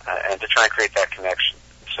 and to try and create that connection.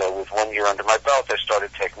 So with 1 year under my belt, I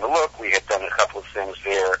started taking a look. We had done a couple of things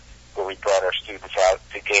there where we brought our students out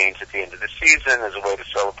to games at the end of the season as a way to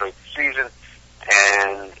celebrate the season.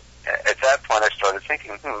 And at that point, I started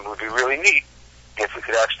thinking, it would be really neat if we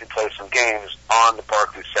could actually play some games on the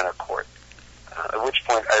Barclay Center court. At which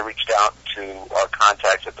point, I reached out to our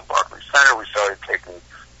contacts at the Barclay Center. We started taking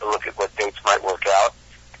a look at what dates might work out.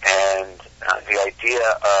 And the idea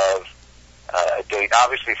of a date,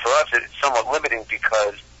 obviously for us, it's somewhat limiting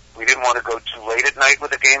because we didn't want to go too late at night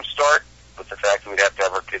with the game start, but the fact that we'd have to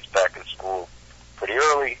have our kids back in school pretty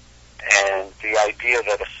early, and the idea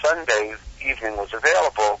that a Sunday evening was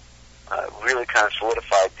available really kind of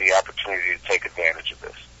solidified the opportunity to take advantage of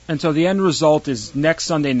this. And so the end result is next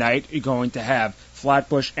Sunday night, you're going to have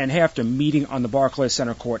Flatbush and HAFTR meeting on the Barclay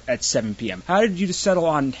Center court at 7 p.m. How did you settle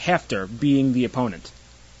on HAFTR being the opponent?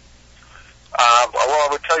 Well,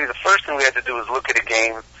 I would tell you the first thing we had to do was look at a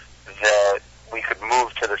game that we could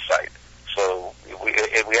move to the site. So we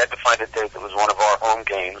had to find a date that was one of our home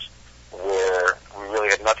games where we really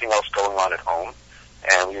had nothing else going on at home,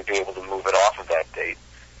 and we would be able to move it off of that date.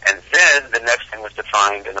 And then the next thing was to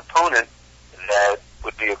find an opponent that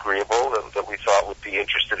would be agreeable, that we thought would be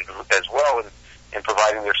interested as well in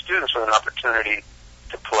providing their students with an opportunity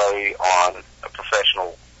to play on a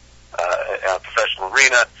professional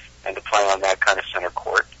arena and to play on that kind of center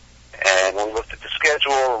court. And when we looked at the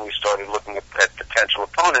schedule and we started looking at potential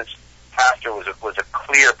opponents, HAFTR was a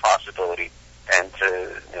clear possibility. And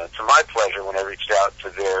to my pleasure, when I reached out to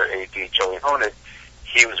their AD, Joey Honig,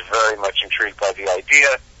 he was very much intrigued by the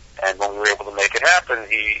idea. And when we were able to make it happen,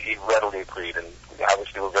 he readily agreed. And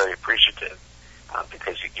obviously, we're very appreciative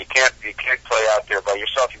because you can't play out there by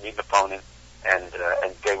yourself. You need an opponent, and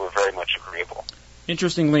they were very much agreeable.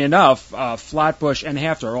 Interestingly enough, Flatbush and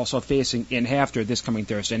HAFTR are also facing in HAFTR this coming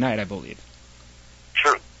Thursday night, I believe.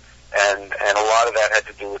 True. And a lot of that had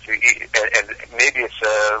to do with and maybe it's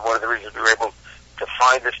one of the reasons we were able to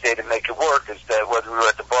find this day to make it work is that whether we were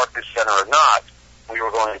at the Barclays Center or not, we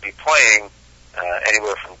were going to be playing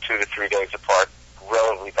anywhere from 2 to 3 days apart,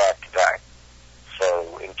 relatively back to back.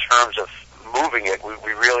 So in terms of moving it,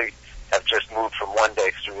 we really have just moved from one day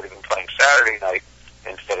because we would have been playing Saturday night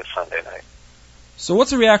instead of Sunday night. So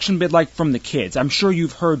what's the reaction been like from the kids? I'm sure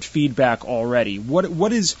you've heard feedback already.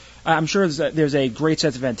 What is? I'm sure there's a great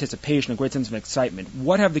sense of anticipation, a great sense of excitement.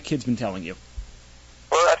 What have the kids been telling you?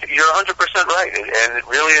 Well, you're 100% right, and it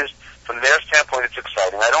really is. From their standpoint, it's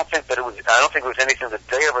exciting. I don't think it was anything that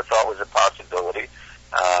they ever thought was a possibility.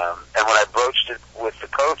 And when I broached it with the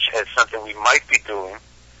coach as something we might be doing,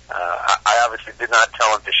 I obviously did not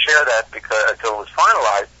tell him to share that until it was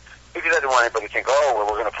finalized, because I didn't want anybody to think, we're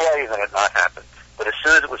going to play, and then it not happen. But as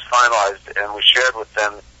soon as it was finalized and we shared with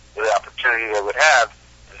them the opportunity they would have,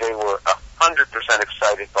 they were 100%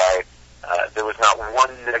 excited by it. There was not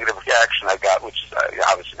one negative reaction I got, which is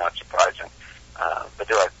obviously not surprising. But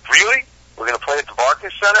they're like, really? We're going to play at the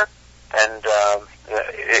Barclays Center? And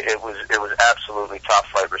it was absolutely top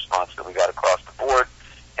flight response that we got across the board.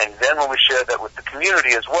 And then when we shared that with the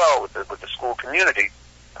community as well, with the school community,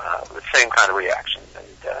 the same kind of reaction.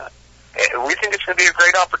 And we think it's going to be a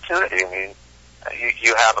great opportunity. I mean,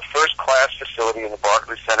 you have a first-class facility in the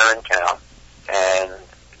Barclay Center in town, and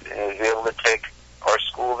be able to take our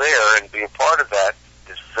school there and be a part of that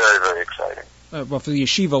is very, very exciting. Well, for the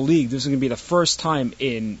Yeshiva League, this is going to be the first time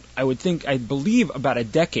in, I believe, about a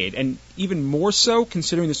decade, and even more so,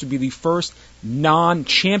 considering this would be the first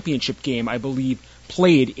non-championship game, I believe,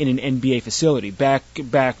 played in an NBA facility.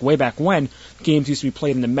 Way back when, games used to be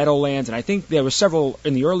played in the Meadowlands, and I think there were several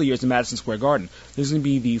in the early years in Madison Square Garden. This is going to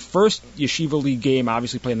be the first Yeshiva League game,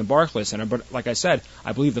 obviously played in the Barclay Center, but like I said,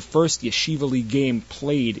 I believe the first Yeshiva League game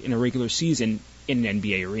played in a regular season in an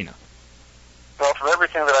NBA arena. Well, from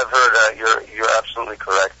everything that I've heard, you're absolutely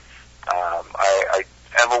correct. I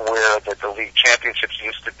am aware that the league championships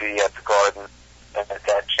used to be at the Garden, and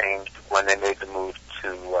that changed when they made the move to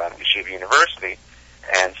Yeshiva University.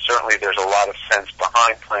 And certainly there's a lot of sense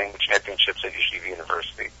behind playing the championships at Yeshiva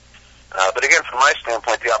University. But again, from my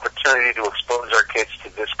standpoint, the opportunity to expose our kids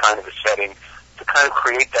to this kind of a setting, to kind of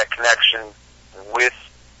create that connection with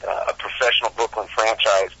a professional Brooklyn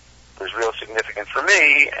franchise was real significant for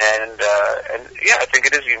me. And yeah, I think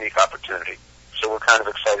it is a unique opportunity. So we're kind of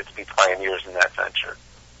excited to be pioneers in that venture.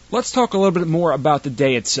 Let's talk a little bit more about the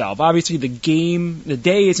day itself. Obviously, the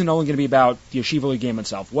day isn't only going to be about the Yeshiva League game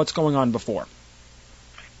itself. What's going on before?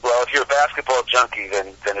 Well, if you're a basketball junkie, then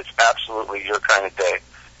it's absolutely your kind of day.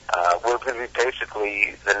 We're going to be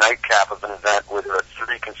basically the nightcap of an event where there are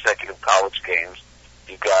 3 consecutive college games.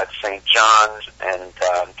 You've got St. John's and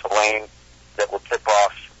Tulane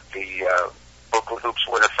the Brooklyn Hoops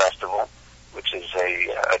Winter Festival, which is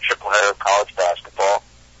a triple header of college basketball.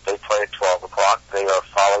 They play at 12 o'clock. They are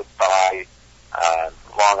followed by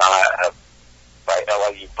by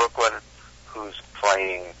LIU Brooklyn, who's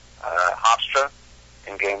playing HAFTR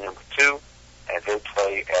in game number 2, and they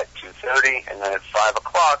play at 2:30. And then at 5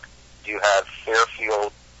 o'clock, you have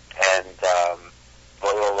Fairfield and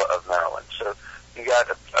Loyola of Maryland. So you got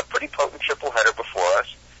a pretty potent triple header before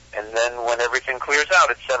us. And then when everything clears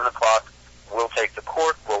out at 7 o'clock, we'll take the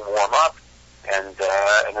court, we'll warm up, and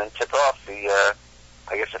then tip off the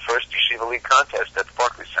first Yeshiva League contest at the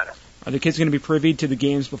Barclay Center. Are the kids going to be privy to the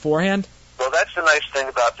games beforehand? Well, that's the nice thing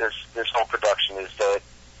about this whole production is that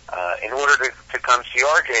in order to come see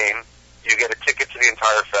our game, you get a ticket to the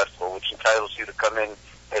entire festival, which entitles you to come in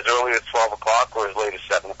as early as 12 o'clock or as late as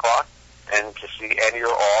 7 o'clock, and to see any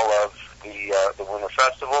or all of the Winter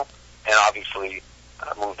Festival, and obviously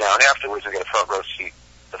move down afterwards and get a front row seat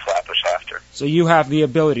to Flatbush HAFTR. So you have the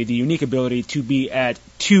unique ability, to be at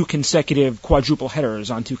 2 consecutive quadruple headers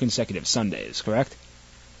on 2 consecutive Sundays, correct?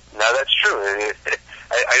 No, that's true.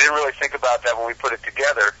 I didn't really think about that when we put it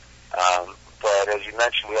together, but as you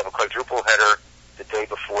mentioned, we have a quadruple header the day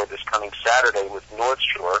before this coming Saturday with North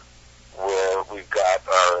Shore, where we've got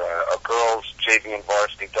our girls' JV and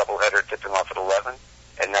varsity doubleheader tipping off at 11,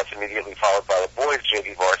 and that's immediately followed by a boys'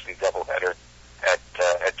 JV varsity doubleheader at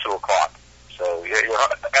 2 o'clock. So you're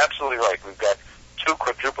absolutely right. We've got 2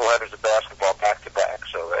 quadruple headers of basketball back to back.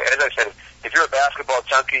 So as I said, if you're a basketball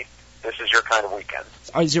junkie, this is your kind of weekend.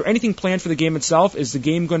 Is there anything planned for the game itself? Is the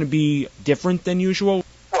game going to be different than usual?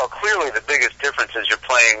 Well, clearly the biggest difference is you're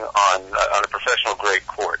playing on a professional grade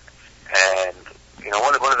court. And,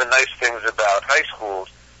 one of the nice things about high schools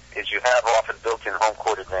is you have often built-in home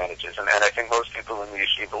court advantages. And I think most people in the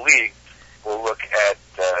Yeshiva League will look at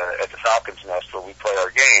the Falcons' Nest, where we play our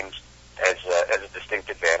games, as a distinct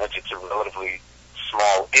advantage. It's a relatively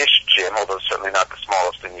small-ish gym, although certainly not the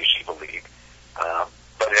smallest in the Yeshiva League.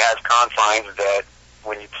 But it has confines that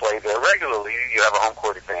when you play there regularly, you have a home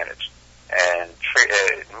court advantage. And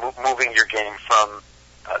moving your game from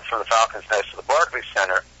the Falcons' Nest to the Barclay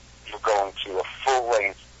Center, you're going to a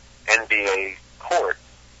full-length NBA court,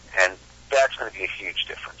 and that's going to be a huge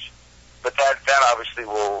difference. But that obviously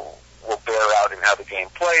will bear out in how the game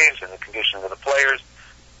plays and the conditioning of the players.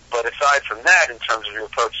 But aside from that, in terms of your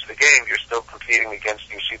approach to the game, you're still competing against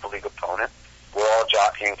the Yeshiva League opponent. We're all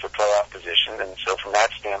jockeying for playoff position, and so from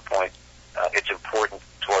that standpoint, it's important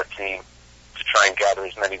to our team to try and gather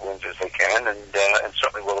as many wins as they can, and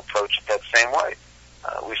certainly we'll approach it that same way.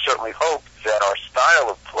 We certainly hope that our style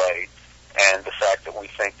of play and the fact that we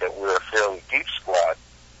think that we're a fairly deep squad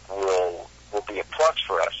will be a plus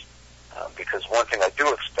for us, because one thing I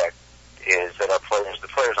do expect is that the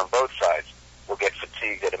players on both sides, will get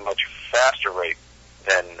fatigued at a much faster rate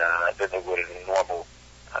than they would at a normal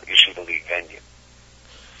Yeshiva League venue.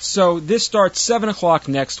 So this starts 7 o'clock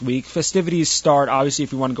next week. Festivities start, obviously,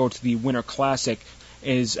 if you want to go to the Winter Classic,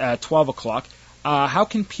 is at 12 o'clock. How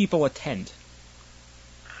can people attend?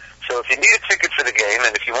 So if you need a ticket for the game,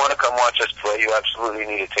 and if you want to come watch us play, you absolutely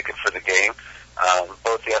need a ticket for the game.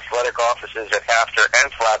 Both the athletic offices at HAFTR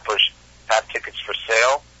and Flatbush have tickets for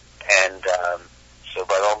sale, and so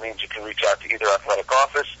by all means you can reach out to either athletic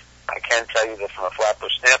office. I can tell you that from a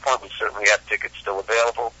Flatbush standpoint, we certainly have tickets still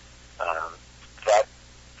available. That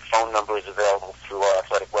phone number is available through our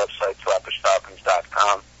athletic website,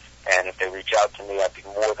 flatbushfalcons.com, and if they reach out to me, I'd be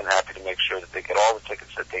more than happy to make sure that they get all the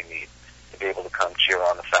tickets that they need to be able to come cheer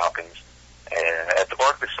on the Falcons at the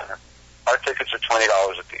Barclay Center. Our tickets are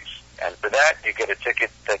 $20 a piece, and for that you get a ticket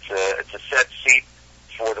that's it's a set seat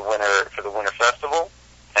for the Winter Festival,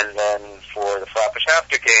 and then for the Flatbush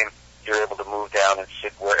HAFTR game, you're able to move down and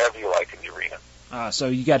sit wherever you like in the arena. So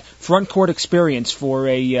you got front court experience for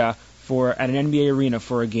an NBA arena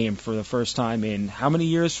for a game for the first time in how many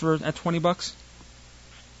years at $20?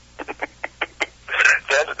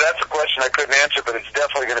 That's a question I couldn't answer, but it's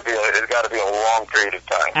definitely going to be. It's got to be a long period of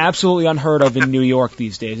time. Absolutely unheard of in New York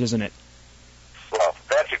these days, isn't it? Well,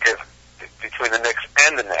 that's a given. Between the Knicks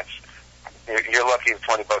and the Nets, you're lucky if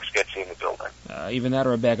 $20 gets you in the building. Even that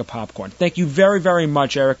or a bag of popcorn. Thank you very, very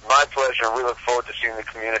much, Eric. My pleasure. We look forward to seeing the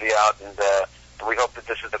community out, and we hope that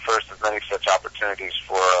this is the first of many such opportunities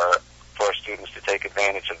for our students to take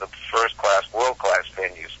advantage of the first-class, world-class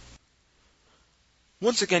venues.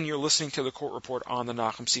 Once again, you're listening to the Court Report on the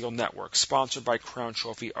Nachum Segal Network, sponsored by Crown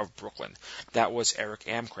Trophy of Brooklyn. That was Eric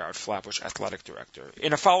Amkraut, Flatbush Athletic Director.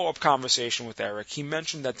 In a follow-up conversation with Eric, he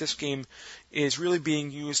mentioned that this game is really being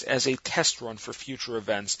used as a test run for future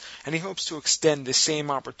events, and he hopes to extend the same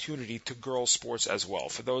opportunity to girls' sports as well.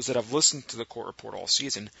 For those that have listened to the Court Report all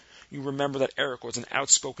season, you remember that Eric was an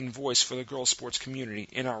outspoken voice for the girls' sports community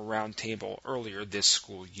in our roundtable earlier this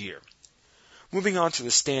school year. Moving on to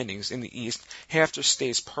the standings in the East, HAFTR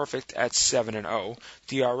stays perfect at 7-0,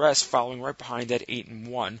 DRS following right behind at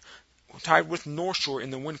 8-1, tied with North Shore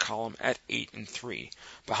in the win column at 8-3.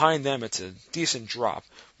 Behind them, it's a decent drop,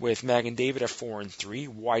 with Mag and David at 4-3,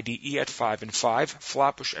 YDE at 5-5,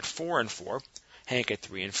 Flatbush at 4-4, Hank at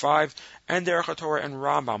 3-5, and Derech HaTorah and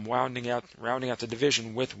Rambam rounding out the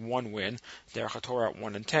division with one win. Derech HaTorah at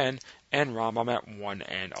 1-10, and Rambam at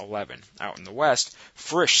 1-11. Out in the West,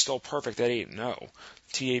 Frisch still perfect at 8-0.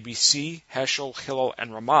 TABC, Heschel, Hillel,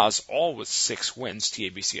 and Ramaz all with 6 wins.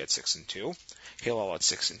 TABC at 6-2, Hillel at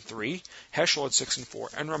 6-3, Heschel at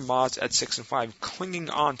 6-4, and Ramaz at 6-5, clinging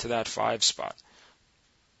on to that 5 spot.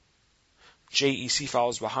 JEC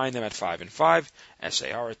follows behind them at 5-5,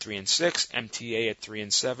 SAR at 3-6, MTA at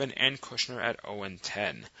 3-7, and Kushner at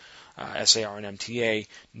 0-10. SAR and MTA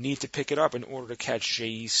need to pick it up in order to catch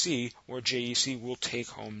JEC, or JEC will take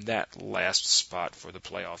home that last spot for the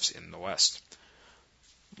playoffs in the West.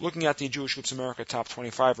 Looking at the Jewish Hoops America Top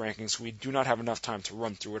 25 rankings, we do not have enough time to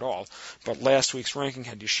run through it all, but last week's ranking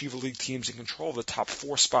had Yeshiva League teams in control of the top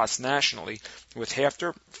 4 spots nationally, with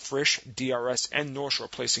HAFTR, Frisch, DRS, and North Shore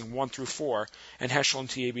placing 1 through 4, and Heschel and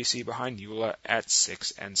TABC behind EULA at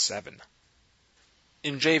 6 and 7.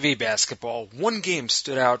 In JV basketball, one game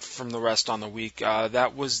stood out from the rest on the week.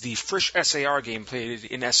 That was the Frisch SAR game played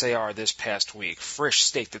in SAR this past week. Frisch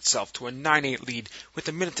staked itself to a 9-8 lead with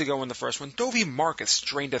a minute to go in the first one. Dovi Marcus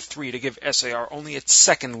drained a 3 to give SAR only its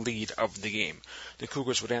second lead of the game. The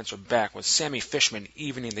Cougars would answer back with Sammy Fishman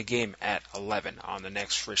evening the game at 11 on the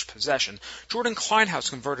next Frisch possession. Jordan Kleinhaus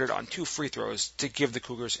converted on 2 free throws to give the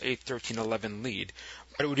Cougars a 13-11 lead.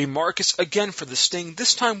 But it would be Marcus again for the Sting,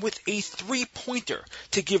 this time with a 3-pointer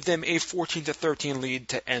to give them a 14-13 lead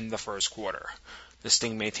to end the first quarter. The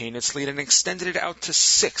Sting maintained its lead and extended it out to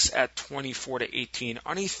 6 at 24-18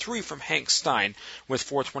 on a 3 from Hank Stein with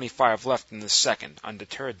 4:25 left in the second.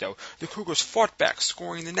 Undeterred, though, the Cougars fought back,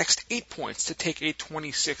 scoring the next 8 points to take a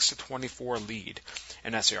 26-24 lead.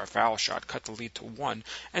 An SAR foul shot cut the lead to 1,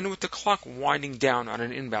 and with the clock winding down on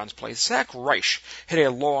an inbounds play, Zach Reich hit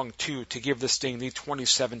a long 2 to give the Sting the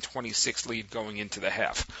 27-26 lead going into the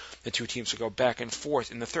half. The two teams would go back and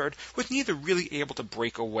forth in the third, with neither really able to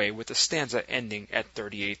break away, with the stanza ending at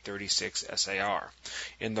 38-36 SAR.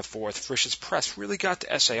 In the fourth, Frisch's press really got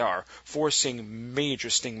to SAR, forcing major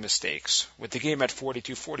Sting mistakes. With the game at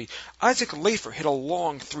 42-40, Isaac Lafer hit a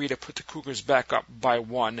long 3 to put the Cougars back up by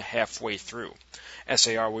 1 halfway through.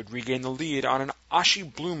 SAR would regain the lead on an Ashi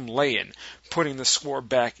Bloom lay-in, putting the score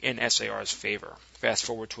back in SAR's favor. Fast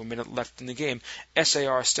forward to a minute left in the game,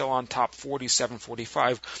 SAR still on top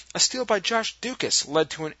 47-45. A steal by Josh Dukas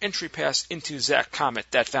led to an entry pass into Zach Comet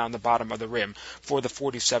that found the bottom of the rim for the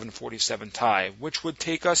 47-47 tie, which would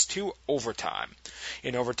take us to overtime.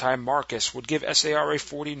 In overtime, Marcus would give SAR a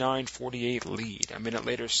 49-48 lead. A minute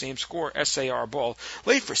later, same score, SAR ball.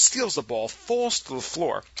 Lafer steals the ball, falls to the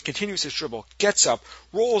floor, continues his dribble, gets up,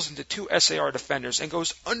 rolls into 2 SAR defenders, and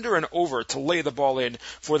goes under and over to lay the ball in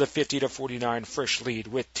for the 50-49 Frisch lead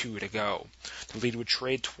with 2 to go. The lead would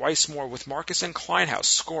trade twice more, with Marcus and Kleinhaus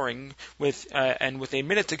scoring and with a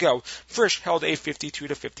minute to go, Frisch held a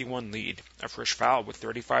 52-51 lead. A Frisch foul with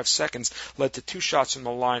 35 seconds led to 2 shots from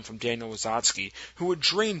the line from Daniel Wazotsky, who would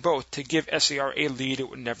drain both to give SAR a lead it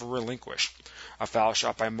would never relinquish. A foul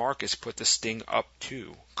shot by Marcus put the Sting up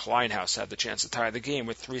 2. Kleinhaus had the chance to tie the game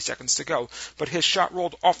with 3 seconds to go, but his shot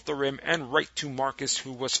rolled off the rim and right to Marcus,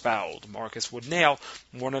 who was fouled. Marcus would nail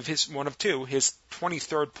one of 2, his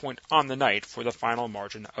 23rd point on the night for the final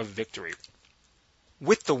margin of victory.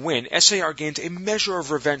 With the win, SAR gains a measure of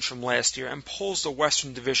revenge from last year and pulls the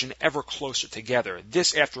Western Division ever closer together.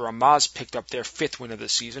 This after Amaz picked up their 5th win of the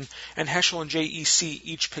season, and Heschel and JEC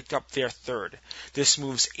each picked up their 3rd. This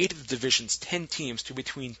moves 8 of the division's 10 teams to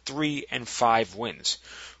between 3 and 5 wins.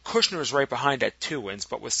 Kushner is right behind at 2 wins,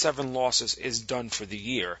 but with 7 losses is done for the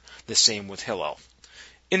year. The same with Hillel.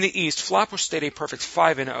 In the East, Flatbush stayed a perfect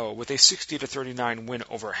 5-0 with a 60-39 win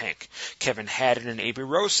over Hank. Kevin Haddon and A.B.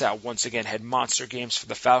 Rosow once again had monster games for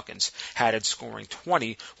the Falcons, Haddon scoring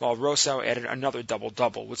 20, while Rosow added another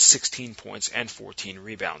double-double with 16 points and 14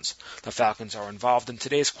 rebounds. The Falcons are involved in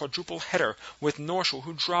today's quadruple header with North Shore,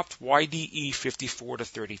 who dropped YDE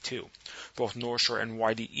 54-32. Both North Shore and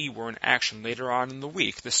YDE were in action later on in the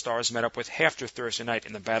week. The Stars met up with HAFTR Thursday night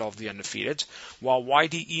in the Battle of the Undefeateds, while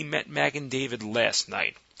YDE met Magen David last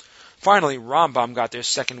night. Finally, Rambam got their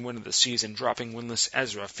second win of the season, dropping winless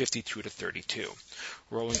Ezra 52-32.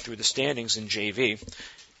 Rolling through the standings in JV,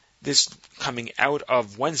 this coming out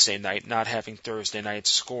of Wednesday night, not having Thursday night's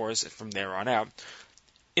scores from there on out.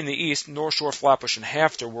 In the East, North Shore, Flatbush, and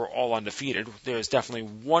HAFTR were all undefeated. There's definitely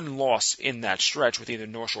one loss in that stretch with either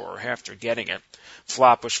North Shore or HAFTR getting it.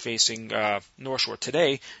 Flatbush facing North Shore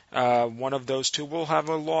today. One of those two will have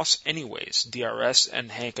a loss anyways. DRS and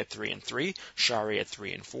Hank at 3-3, Shari at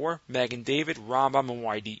 3-4, Magen David, Rambam, and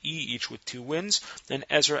YDE each with 2 wins, and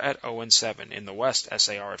Ezra at 0-7. In the West,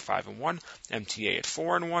 SAR at 5-1, MTA at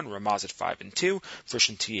 4-1, Ramaz at 5-2, Frisch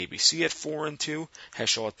and TABC at 4-2,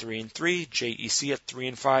 Heschel at 3-3, JEC at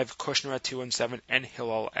 3-5, Kushner at 2-7, and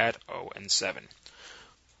Hillel at 0-7.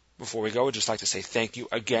 Before we go, I'd just like to say thank you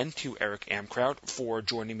again to Eric Amkraut for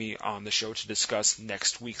joining me on the show to discuss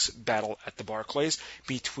next week's battle at the Barclays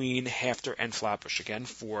between HAFTR and Flatbush. Again,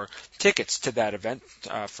 for tickets to that event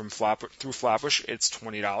through Flatbush, it's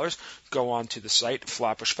 $20. Go on to the site,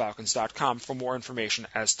 flatbushfalcons.com, for more information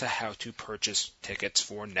as to how to purchase tickets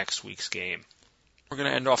for next week's game. We're going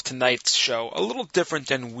to end off tonight's show a little different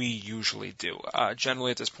than we usually do.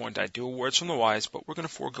 Generally at this point I do Words from the Wise, but we're going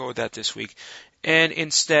to forego that this week. And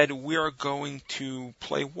instead we are going to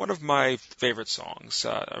play one of my favorite songs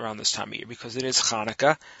around this time of year because it is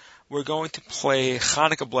Hanukkah. We're going to play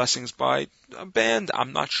Hanukkah Blessings by a band.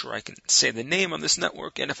 I'm not sure I can say the name on this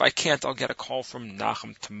network, and if I can't, I'll get a call from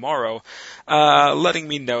Nachum tomorrow letting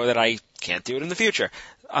me know that I can't do it in the future.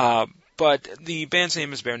 But the band's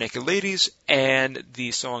name is Bare Naked Ladies, and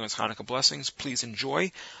the song is Hanukkah Blessings. Please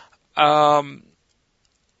enjoy.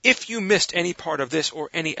 If you missed any part of this or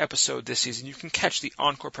any episode this season, you can catch the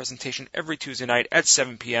encore presentation every Tuesday night at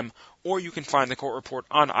 7 p.m., or you can find the court report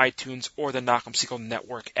on iTunes or the Nachum Segal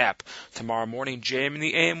Network app. Tomorrow morning, JM in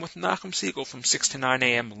the AM with Nachum Segal from 6 to 9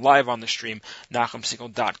 a.m. live on the stream,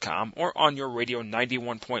 NachumSegal.com, or on your radio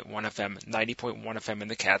 91.1 FM, 90.1 FM in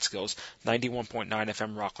the Catskills, 91.9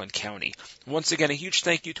 FM Rockland County. Once again, a huge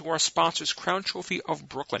thank you to our sponsors, Crown Trophy of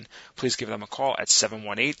Brooklyn. Please give them a call at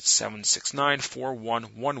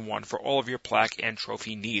 718-769-4111 for all of your plaque and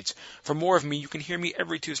trophy needs. For more of me, you can hear me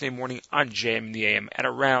every Tuesday morning on JM in the AM at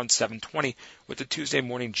around 7:20 with the Tuesday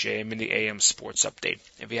morning JM in the AM Sports Update.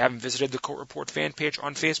 If you haven't visited the Court Report fan page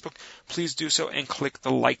on Facebook, please do so and click the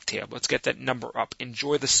like tab. Let's get that number up.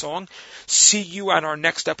 Enjoy the song. See you on our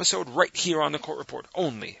next episode right here on the Court Report,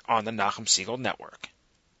 only on the Nachum Segal Network.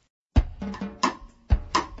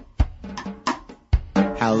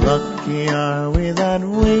 How lucky are we that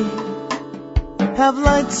we have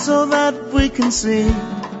lights so that we can see,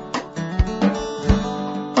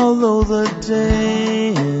 although the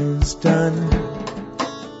day is done.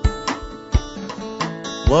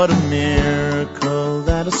 What a miracle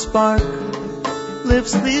that a spark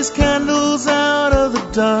lifts these candles out of the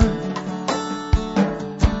dark.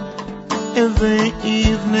 Every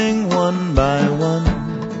evening, one by one,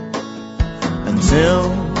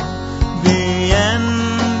 until the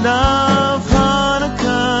end of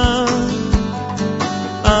Hanukkah,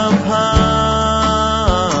 of Hanukkah,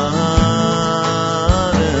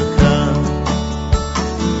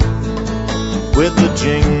 with the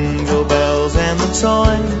jingle bells and the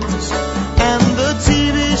toys, and the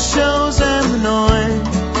TV shows and the noise.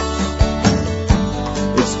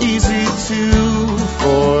 It's easy to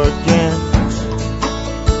forget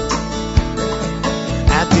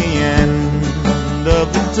at the end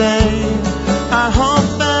of the day. Our whole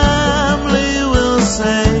family will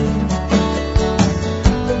say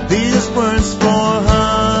these words for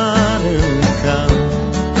Hanukkah.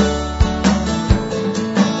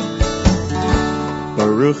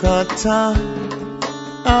 Baruch atah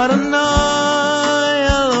Adonai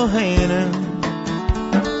Eloheinu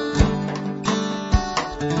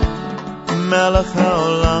Melech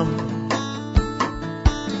haolam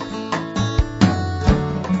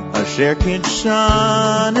Asher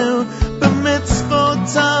kidshanu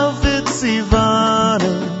b'mitzvotav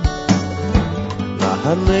v'tzivanu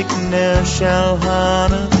lahadlik ner shel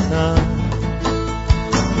Hanukkah.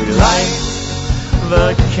 We light the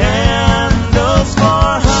candles for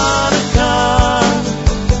Hanukkah,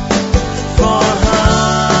 for Hanukkah.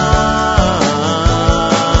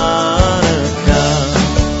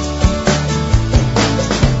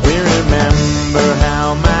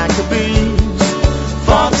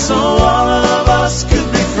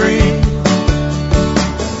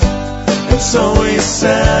 so we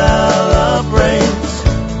celebrate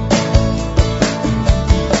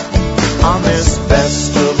on this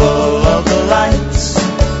festival of the lights.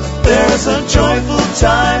 There's a joyful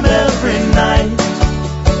time every night.